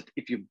do is that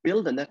if you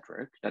build a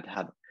network that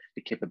have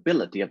the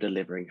capability of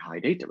delivering high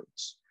data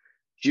rates,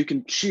 you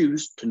can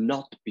choose to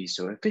not be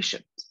so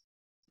efficient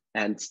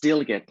and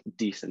still get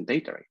decent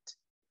data rate.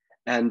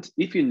 And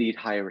if you need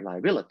higher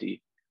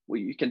reliability, well,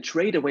 you can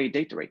trade away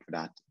data rate for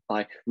that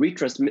by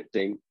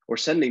retransmitting or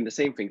sending the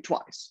same thing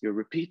twice. You're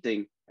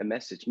repeating a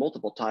message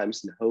multiple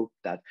times in the hope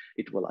that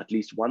it will at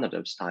least one of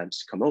those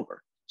times come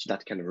over. So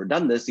that kind of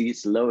redundancy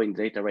is lowering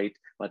data rate,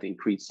 but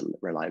increase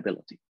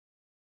reliability.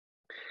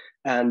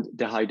 And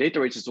the high data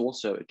rate is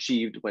also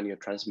achieved when you're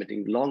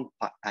transmitting long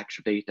packs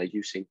of data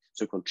using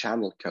so-called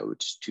channel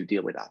codes to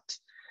deal with that.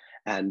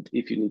 And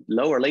if you need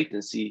lower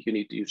latency, you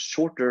need to use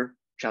shorter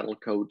channel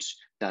codes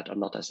that are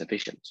not as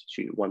efficient.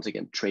 So you're once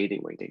again trading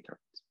away data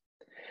rates.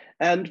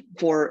 And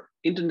for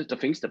Internet of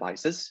Things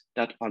devices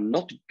that are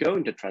not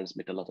going to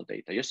transmit a lot of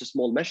data, just a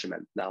small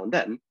measurement now and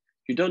then,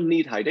 you don't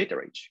need high data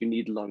rates, you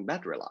need long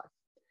battery life.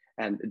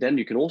 And then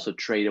you can also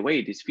trade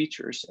away these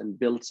features and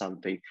build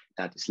something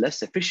that is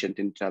less efficient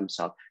in terms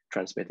of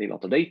transmitting a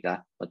lot of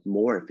data, but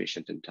more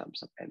efficient in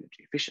terms of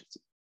energy efficiency.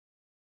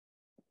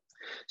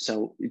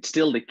 So it's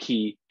still the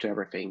key to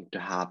everything to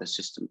have a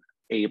system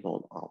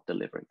able of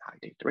delivering high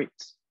data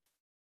rates.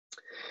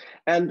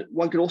 And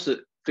one could also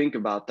think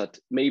about that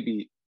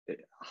maybe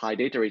high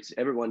data rates,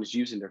 everyone is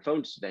using their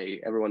phones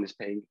today, everyone is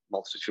paying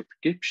monthly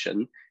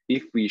subscription.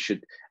 If we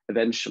should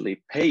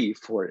eventually pay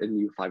for a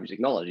new 5G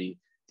technology,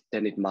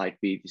 then it might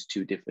be these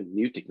two different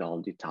new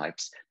technology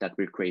types that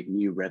will create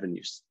new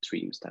revenue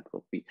streams that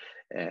will be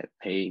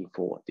paying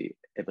for the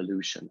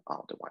evolution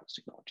of the wireless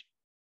technology.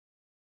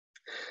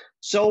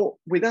 So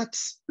with that,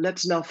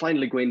 let's now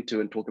finally go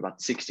into and talk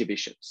about 6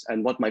 divisions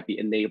and what might be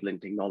enabling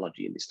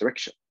technology in this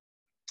direction.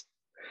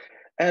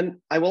 And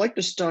I would like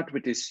to start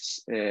with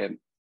this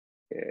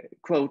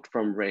quote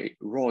from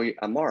Roy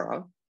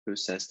Amara, who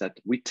says that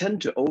we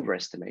tend to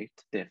overestimate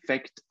the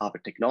effect of a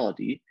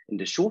technology in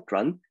the short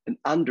run and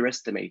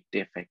underestimate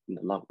the effect in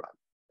the long run.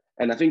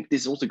 And I think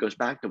this also goes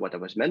back to what I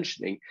was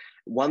mentioning,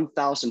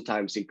 1,000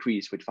 times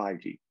increase with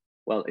 5G.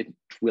 Well, it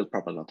will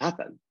probably not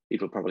happen.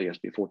 It will probably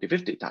just be 40,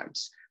 50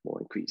 times more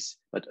increase.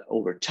 But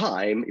over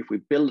time, if we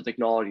build a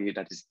technology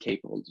that is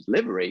capable of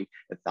delivering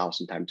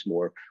 1,000 times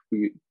more,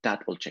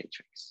 that will change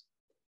things.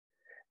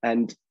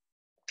 And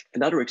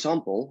another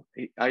example,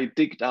 I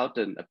digged out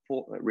a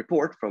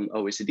report from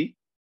OECD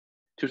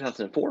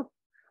 2004,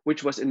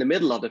 which was in the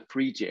middle of the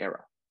 3G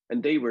era.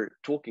 And they were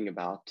talking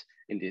about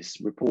in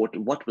this report,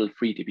 what will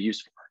 3G be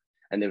used for?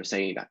 And they were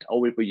saying that,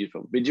 oh, it will be used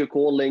for video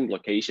calling,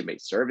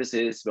 location-based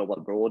services,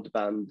 mobile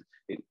broadband,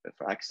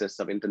 for access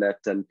of internet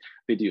and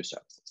video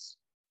services.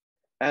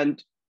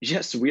 And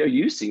yes, we are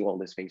using all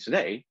these things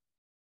today,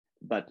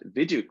 but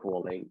video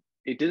calling,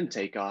 it didn't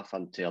take off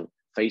until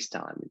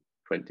FaceTime in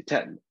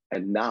 2010.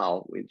 And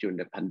now, during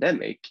the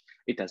pandemic,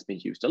 it has been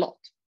used a lot.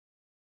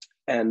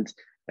 And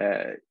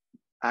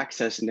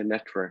accessing the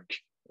network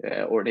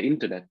or the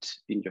internet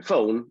in your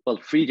phone, well,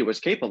 3G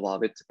was capable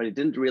of it, but it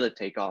didn't really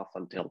take off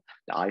until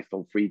the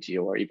iPhone 3G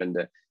or even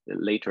the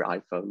later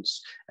iPhones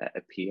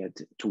appeared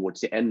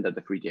towards the end of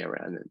the 3G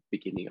era and the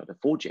beginning of the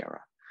 4G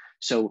era.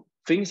 So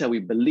things that we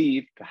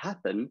believe to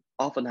happen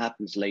often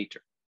happens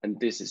later. And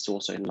this is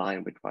also in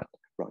line with what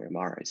Roy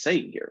Amara is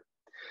saying here.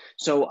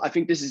 So I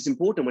think this is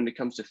important when it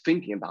comes to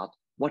thinking about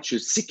what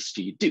should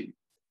 6G do?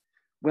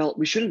 Well,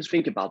 we shouldn't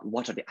think about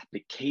what are the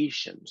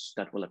applications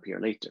that will appear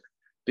later,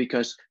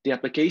 because the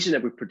application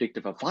that we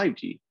predicted for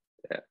 5G,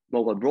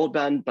 mobile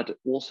broadband, but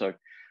also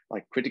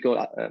like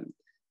critical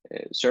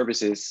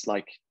services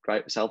like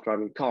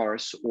self-driving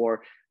cars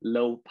or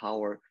low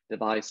power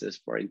devices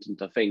for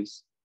Internet of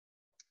Things,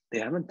 they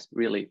haven't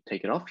really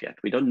taken off yet.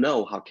 We don't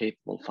know how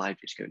capable 5G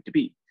is going to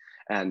be.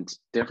 And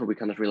therefore we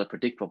cannot really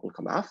predict what will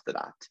come after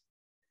that.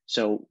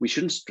 So we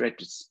shouldn't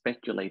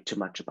speculate too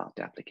much about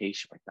the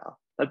application right now,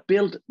 but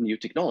build new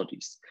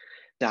technologies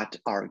that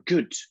are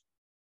good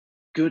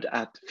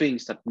at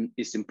things that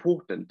is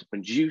important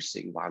when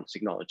using wireless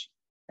technology.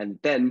 And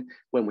then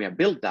when we have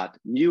built that,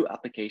 new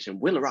application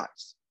will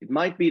arise. It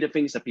might be the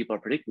things that people are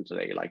predicting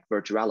today, like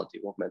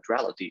virtuality, augmented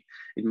reality.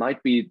 It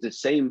might be the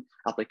same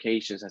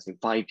applications as in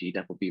 5G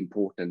that will be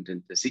important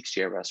in the 6G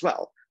era as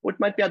well, or it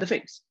might be other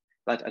things.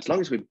 But as long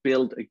as we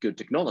build a good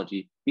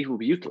technology, it will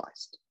be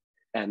utilized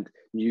and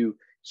new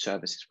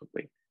services will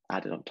be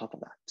added on top of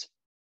that.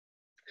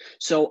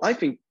 So I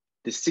think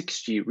the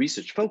 6G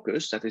research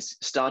focus that is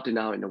starting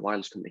now in the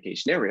wireless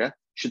communication area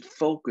should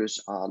focus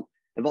on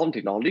evolving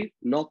technology,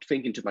 not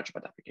thinking too much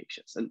about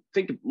applications, and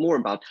think more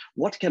about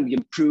what can be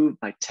improved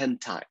by 10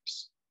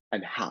 times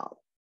and how.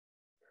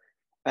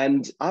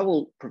 And I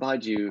will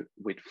provide you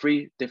with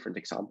 3 different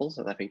examples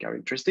that I think are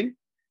interesting.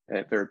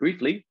 Very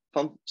briefly,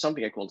 from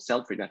something I call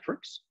cell-free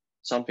networks,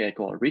 something I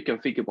call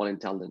reconfigurable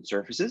intelligent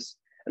surfaces,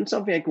 and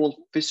something I call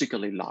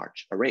physically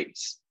large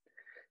arrays.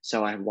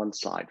 So I have 1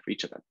 slide for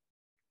each of them.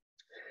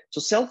 So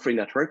cell-free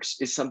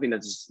networks is something that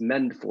is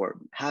meant for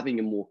having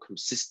a more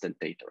consistent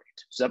data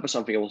rate. So that was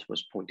something I also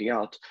was pointing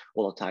out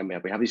all the time,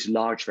 where we have these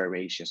large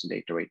variations in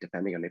data rate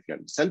depending on if you're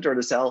in the center of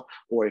the cell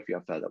or if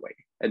you're further away.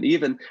 And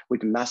even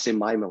with massive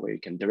MIMO, where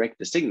you can direct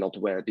the signal to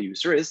where the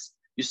user is,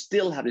 you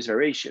still have these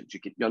variations.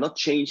 You're not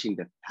changing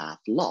the path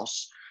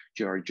loss,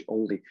 you're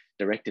only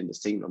directing the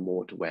signal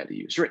more to where the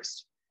user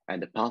is.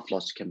 And the path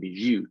loss can be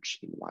huge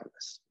in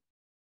wireless.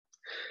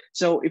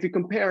 So if you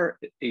compare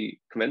a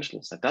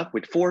conventional setup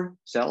with 4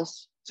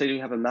 cells, say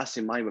you have a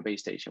massive MIMO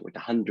base station with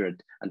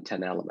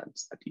 110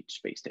 elements at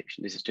each base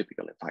station. This is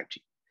typical in 5G.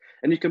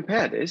 And you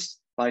compare this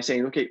by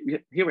saying, okay,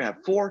 here we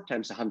have 4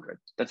 times 100,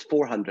 that's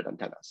 400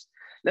 antennas.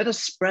 Let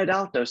us spread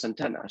out those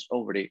antennas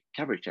over the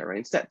coverage area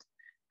instead.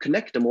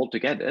 Connect them all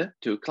together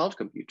to a cloud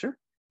computer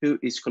who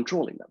is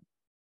controlling them.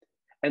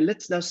 And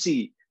let's now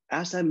see,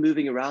 as I'm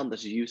moving around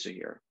as a user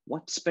here,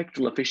 what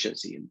spectral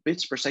efficiency in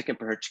bits per second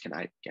per hertz can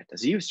I get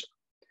as a user?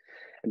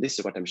 And this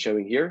is what I'm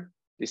showing here.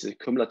 This is a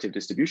cumulative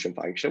distribution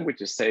function,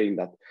 which is saying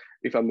that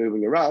if I'm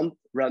moving around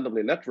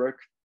randomly in network,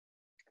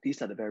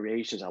 these are the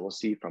variations I will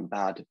see from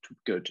bad to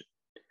good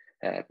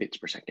bits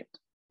per second.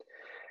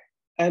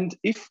 And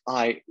if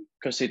I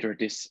consider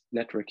this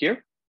network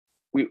here,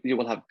 you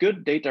will have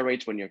good data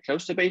rates when you're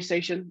close to base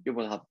station. You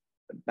will have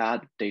a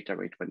bad data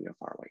rate when you're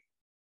far away.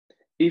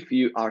 if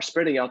you are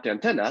spreading out the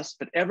antennas,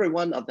 but every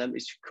one of them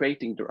is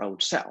creating their own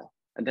cell,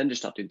 and then they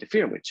start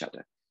interfering with each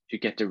other, you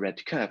get the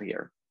red curve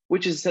here,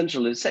 which is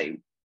essentially the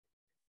same.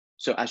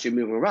 So as you're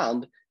moving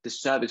around, the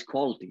service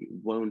quality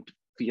won't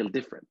feel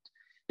different.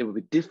 There will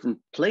be different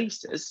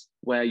places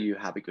where you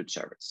have a good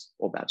service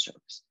or bad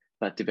service,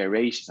 but the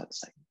variations are the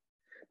same.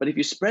 But if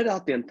you spread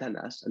out the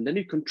antennas and then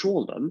you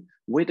control them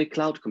with a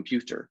cloud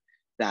computer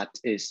that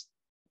is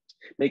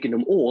making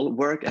them all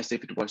work as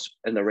if it was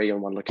an array on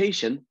one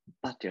location,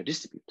 but they're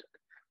distributed,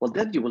 well,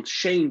 then you will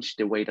change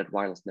the way that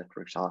wireless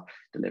networks are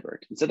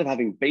delivered. Instead of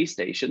having base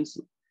stations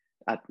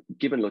at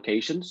given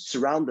locations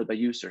surrounded by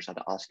users that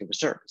are asking for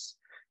service,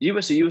 you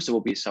as a user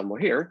will be somewhere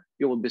here,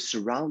 you will be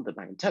surrounded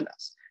by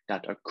antennas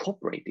that are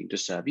cooperating to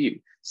serve you,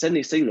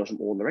 sending signals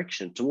from all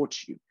directions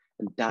towards you,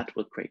 and that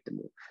will create the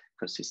more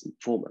consistent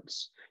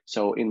performance.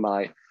 So in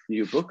my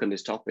new book on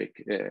this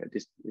topic,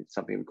 this is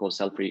something we call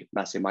self-free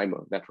massive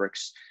MIMO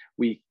networks,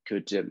 we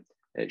could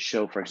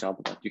show, for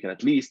example, that you can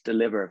at least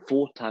deliver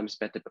 4 times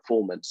better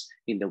performance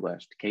in the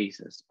worst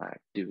cases by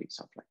doing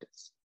something like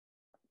this.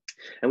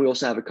 And we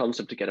also have a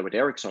concept together with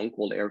Ericsson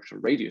called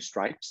Ericsson radio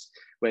stripes,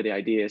 where the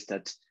idea is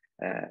that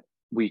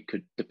we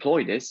could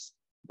deploy this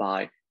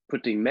by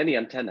putting many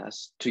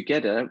antennas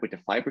together with a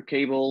fiber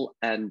cable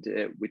and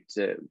with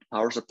the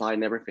power supply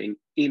and everything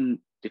in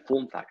the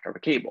form factor of a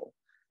cable,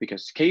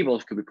 because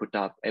cables could be put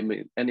up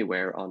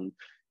anywhere on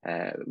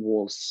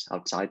walls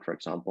outside, for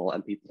example,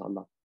 and people are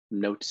not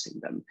noticing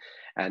them.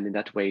 And in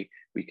that way,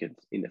 we could,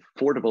 in an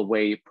affordable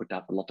way, put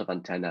up a lot of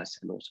antennas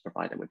and also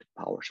provide them with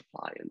the power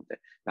supply and the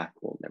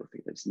backbone and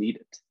everything that's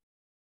needed.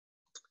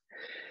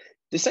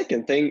 The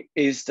second thing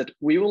is that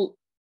we will,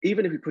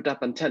 even if we put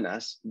up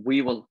antennas,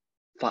 we will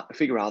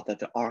figure out that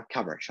there are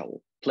coverage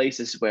holes,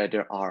 places where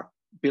there are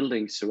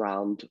buildings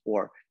around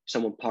or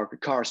someone park a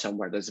car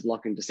somewhere that's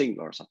blocking the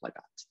signal or something like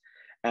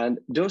that. And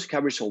those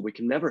coverage holes, we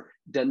can never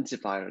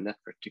densify our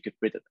network to get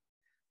rid of them.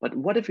 But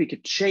what if we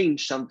could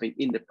change something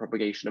in the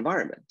propagation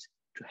environment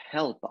to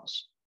help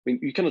us? I mean,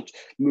 you cannot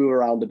move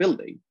around the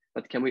building,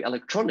 but can we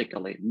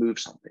electronically move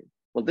something?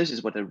 Well, this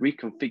is what a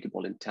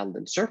reconfigurable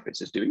intelligent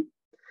surface is doing.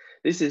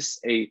 This is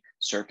a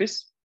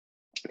surface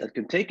that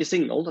can take a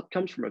signal that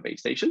comes from a base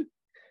station,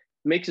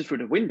 makes it through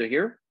the window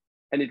here,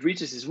 and it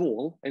reaches this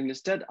wall, and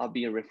instead of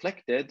being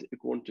reflected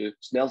according to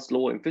Snell's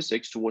law in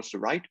physics towards the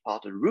right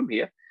part of the room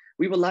here,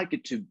 we would like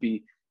it to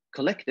be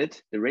collected,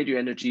 the radio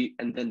energy,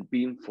 and then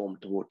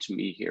beamformed towards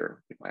me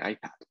here with my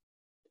iPad.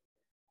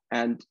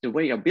 And the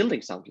way of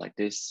building something like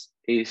this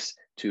is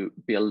to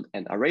build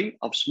an array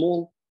of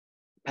small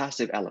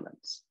passive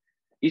elements.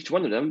 Each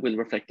one of them will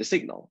reflect the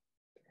signal.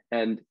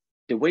 And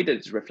the way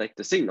that it reflects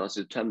the signal is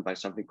determined by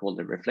something called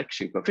the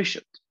reflection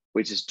coefficient,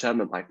 which is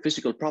determined by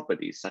physical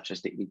properties such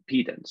as the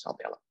impedance of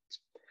the element.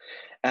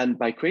 And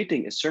by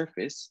creating a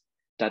surface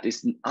that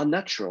is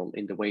unnatural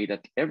in the way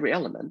that every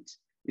element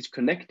is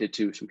connected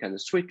to some kind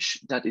of switch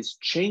that is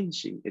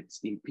changing its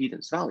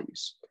impedance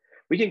values,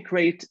 we can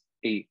create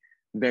a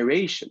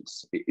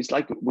variations. It's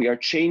like we are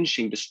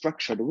changing the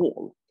structure of the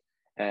wall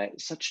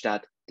such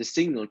that the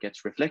signal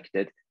gets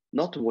reflected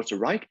not towards the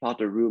right part of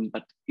the room,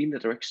 but in the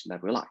direction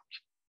that we like.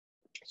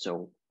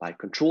 So by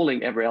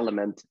controlling every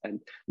element and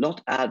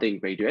not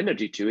adding radio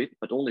energy to it,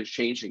 but only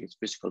changing its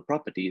physical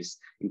properties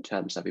in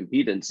terms of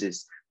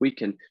impedances, we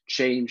can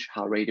change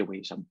how radio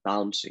waves are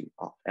bouncing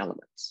off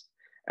elements.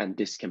 And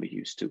this can be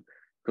used to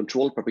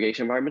control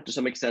propagation environment to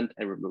some extent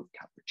and remove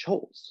coverage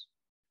holes.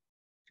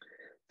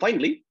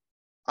 Finally,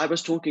 I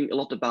was talking a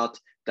lot about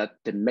that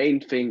the main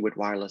thing with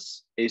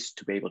wireless is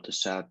to be able to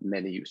serve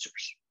many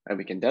users. And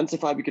we can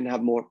densify, we can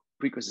have more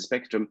frequency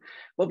spectrum,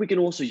 but we can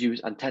also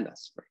use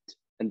antennas for it.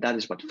 And that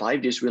is what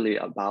 5G is really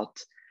about.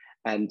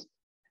 And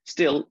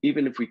still,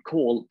 even if we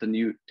call the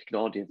new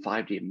technology in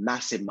 5G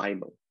massive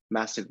MIMO,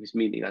 massive is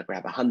meaning that we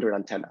have 100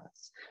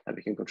 antennas that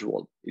we can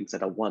control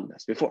instead of 1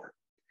 as before.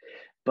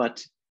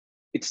 But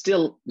it's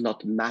still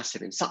not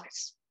massive in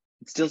size.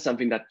 It's still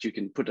something that you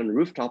can put on a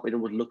rooftop and it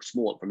would look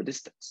small from a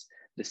distance.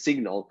 The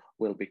signal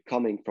will be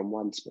coming from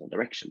one small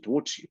direction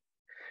towards you.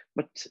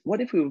 But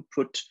what if we would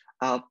put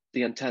out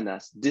the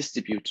antennas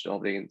distributed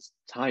over the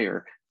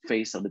entire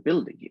face of the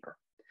building here?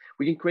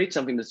 We can create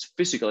something that's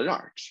physically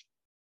large.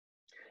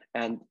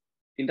 And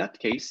in that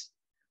case,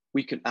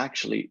 we can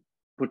actually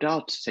put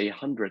out, say,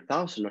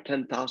 100,000 or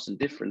 10,000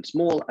 different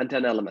small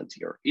antenna elements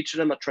here. Each of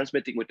them are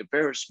transmitting with a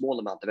very small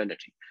amount of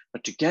energy,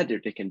 but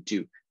together they can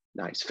do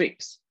nice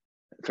things.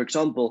 For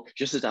example,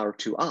 just as our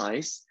 2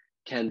 eyes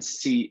can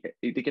see,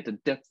 they get a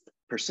depth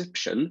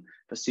perception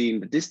for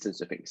seeing the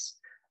distance of things.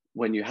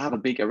 When you have a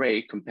big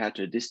array compared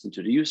to the distance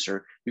to the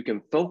user, you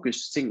can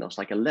focus signals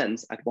like a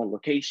lens at one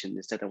location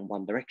instead of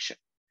one direction.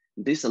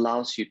 This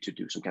allows you to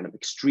do some kind of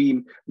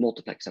extreme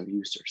multiplex of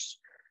users.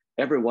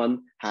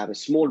 Everyone have a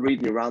small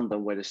region around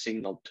them where the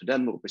signal to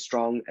them will be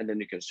strong, and then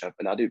you can serve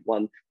another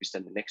one who's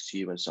standing next to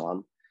you and so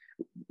on.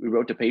 We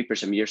wrote a paper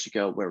some years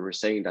ago where we're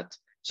saying that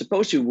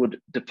suppose you would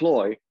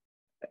deploy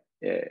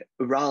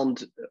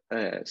around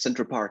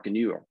Central Park in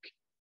New York,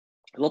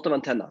 a lot of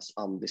antennas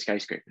on the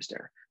skyscrapers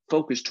there,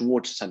 focused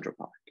towards Central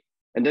Park.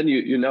 And then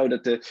you know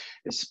that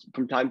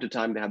from time to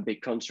time they have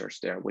big concerts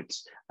there with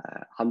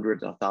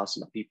hundreds of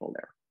thousands of people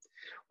there.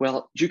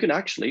 Well, you can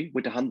actually,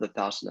 with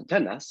 100,000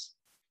 antennas,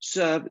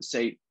 serve,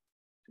 say,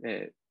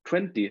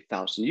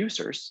 20,000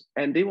 users,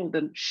 and they will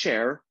then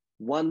share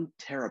 1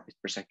 terabit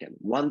per second,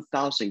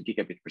 1,000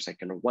 gigabit per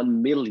second, or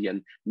 1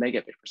 million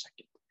megabit per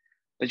second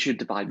that you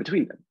divide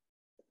between them.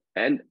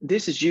 And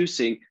this is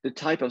using the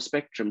type of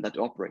spectrum that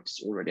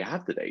operators already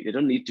have today. They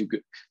don't need to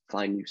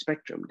find new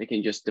spectrum. They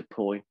can just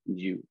deploy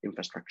new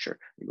infrastructure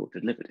in order to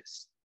deliver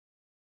this.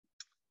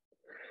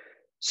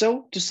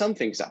 So to sum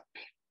things up,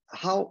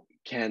 how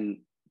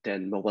can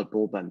then mobile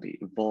broadband be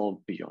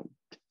evolved beyond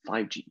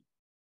 5G?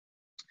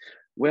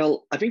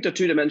 Well, I think there are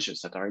 2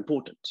 dimensions that are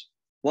important.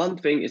 One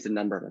thing is the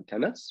number of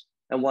antennas,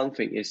 and one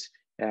thing is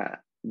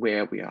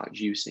where we are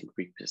using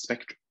frequency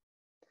spectrum.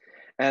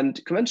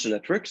 And conventional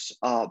networks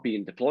are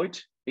being deployed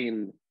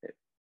in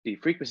the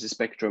frequency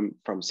spectrum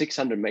from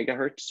 600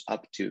 megahertz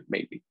up to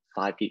maybe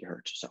 5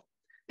 gigahertz or so.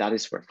 That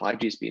is where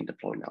 5G is being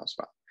deployed now as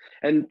well.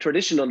 And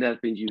traditionally, that has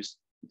been used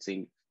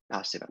using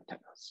passive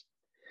antennas.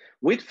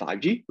 With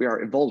 5G, we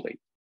are evolving.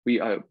 We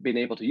have been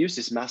able to use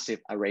these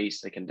massive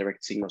arrays that can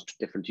direct signals to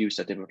different users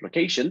at different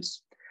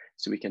locations,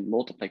 so we can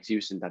multiplex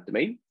use in that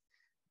domain.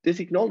 The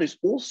technology is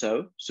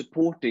also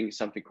supporting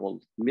something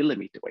called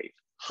millimeter wave,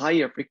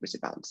 higher frequency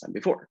bands than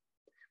before,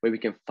 where we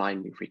can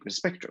find new frequency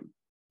spectrum.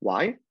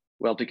 Why?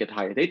 Well, to get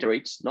higher data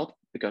rates, not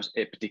because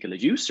a particular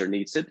user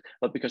needs it,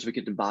 but because we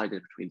can divide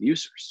it between the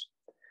users.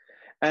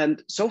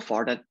 And so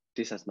far that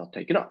this has not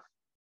taken off.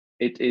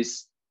 It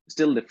is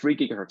still the 3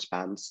 gigahertz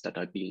bands that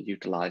are being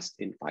utilized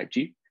in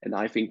 5G. And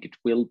I think it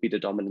will be the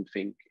dominant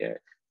thing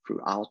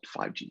throughout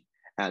 5G.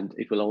 And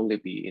it will only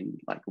be in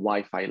like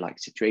Wi-Fi-like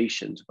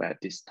situations where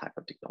this type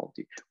of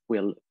technology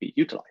will be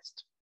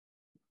utilized.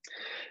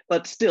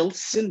 But still,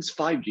 since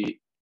 5G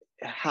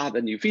have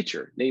a new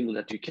feature, namely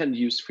that you can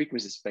use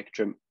frequency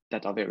spectrum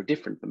that are very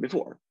different than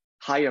before,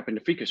 high up in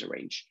the frequency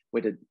range,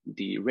 where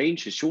the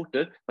range is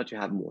shorter, but you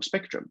have more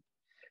spectrum.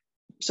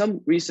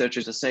 Some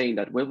researchers are saying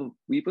that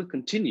we will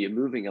continue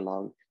moving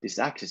along this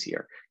axis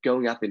here,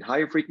 going up in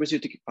higher frequency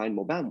to find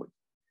more bandwidth.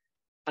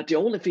 But the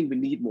only thing we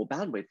need more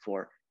bandwidth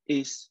for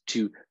is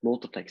to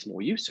multiplex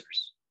more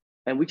users.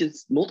 And we can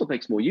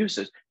multiplex more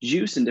users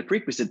using the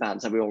frequency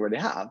bands that we already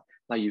have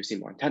by using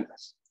more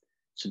antennas.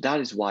 So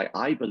that is why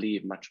I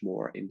believe much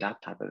more in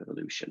that type of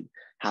evolution,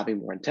 having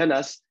more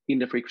antennas in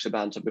the frequency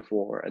bands of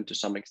before, and to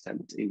some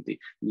extent in the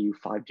new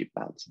 5G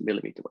bands,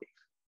 millimeter wave.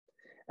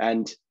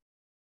 And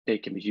they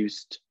can be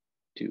used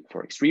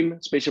for extreme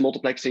spatial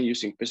multiplexing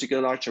using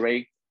physical large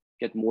array,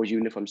 get more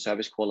uniform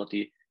service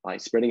quality by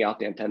spreading out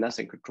the antennas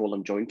and control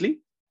them jointly.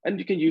 And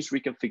you can use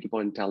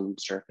reconfigurable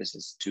intelligent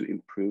surfaces to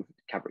improve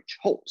coverage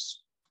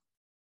holes.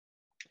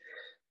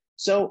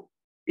 So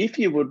if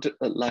you would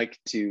like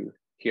to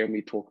hear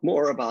me talk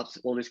more about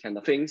all these kind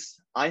of things,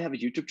 I have a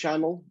YouTube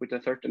channel with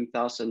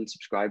 13,000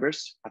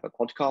 subscribers. I have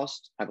a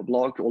podcast, I have a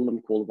blog, all of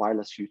them called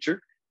Wireless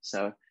Future.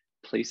 So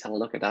please have a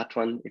look at that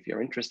one if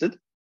you're interested.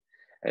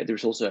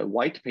 There's also a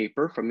white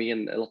paper from me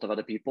and a lot of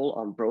other people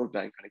on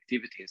broadband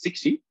connectivity in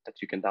 6G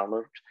that you can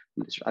download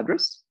from this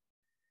address.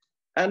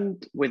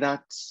 And with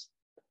that,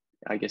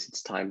 I guess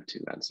it's time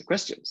to answer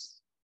questions.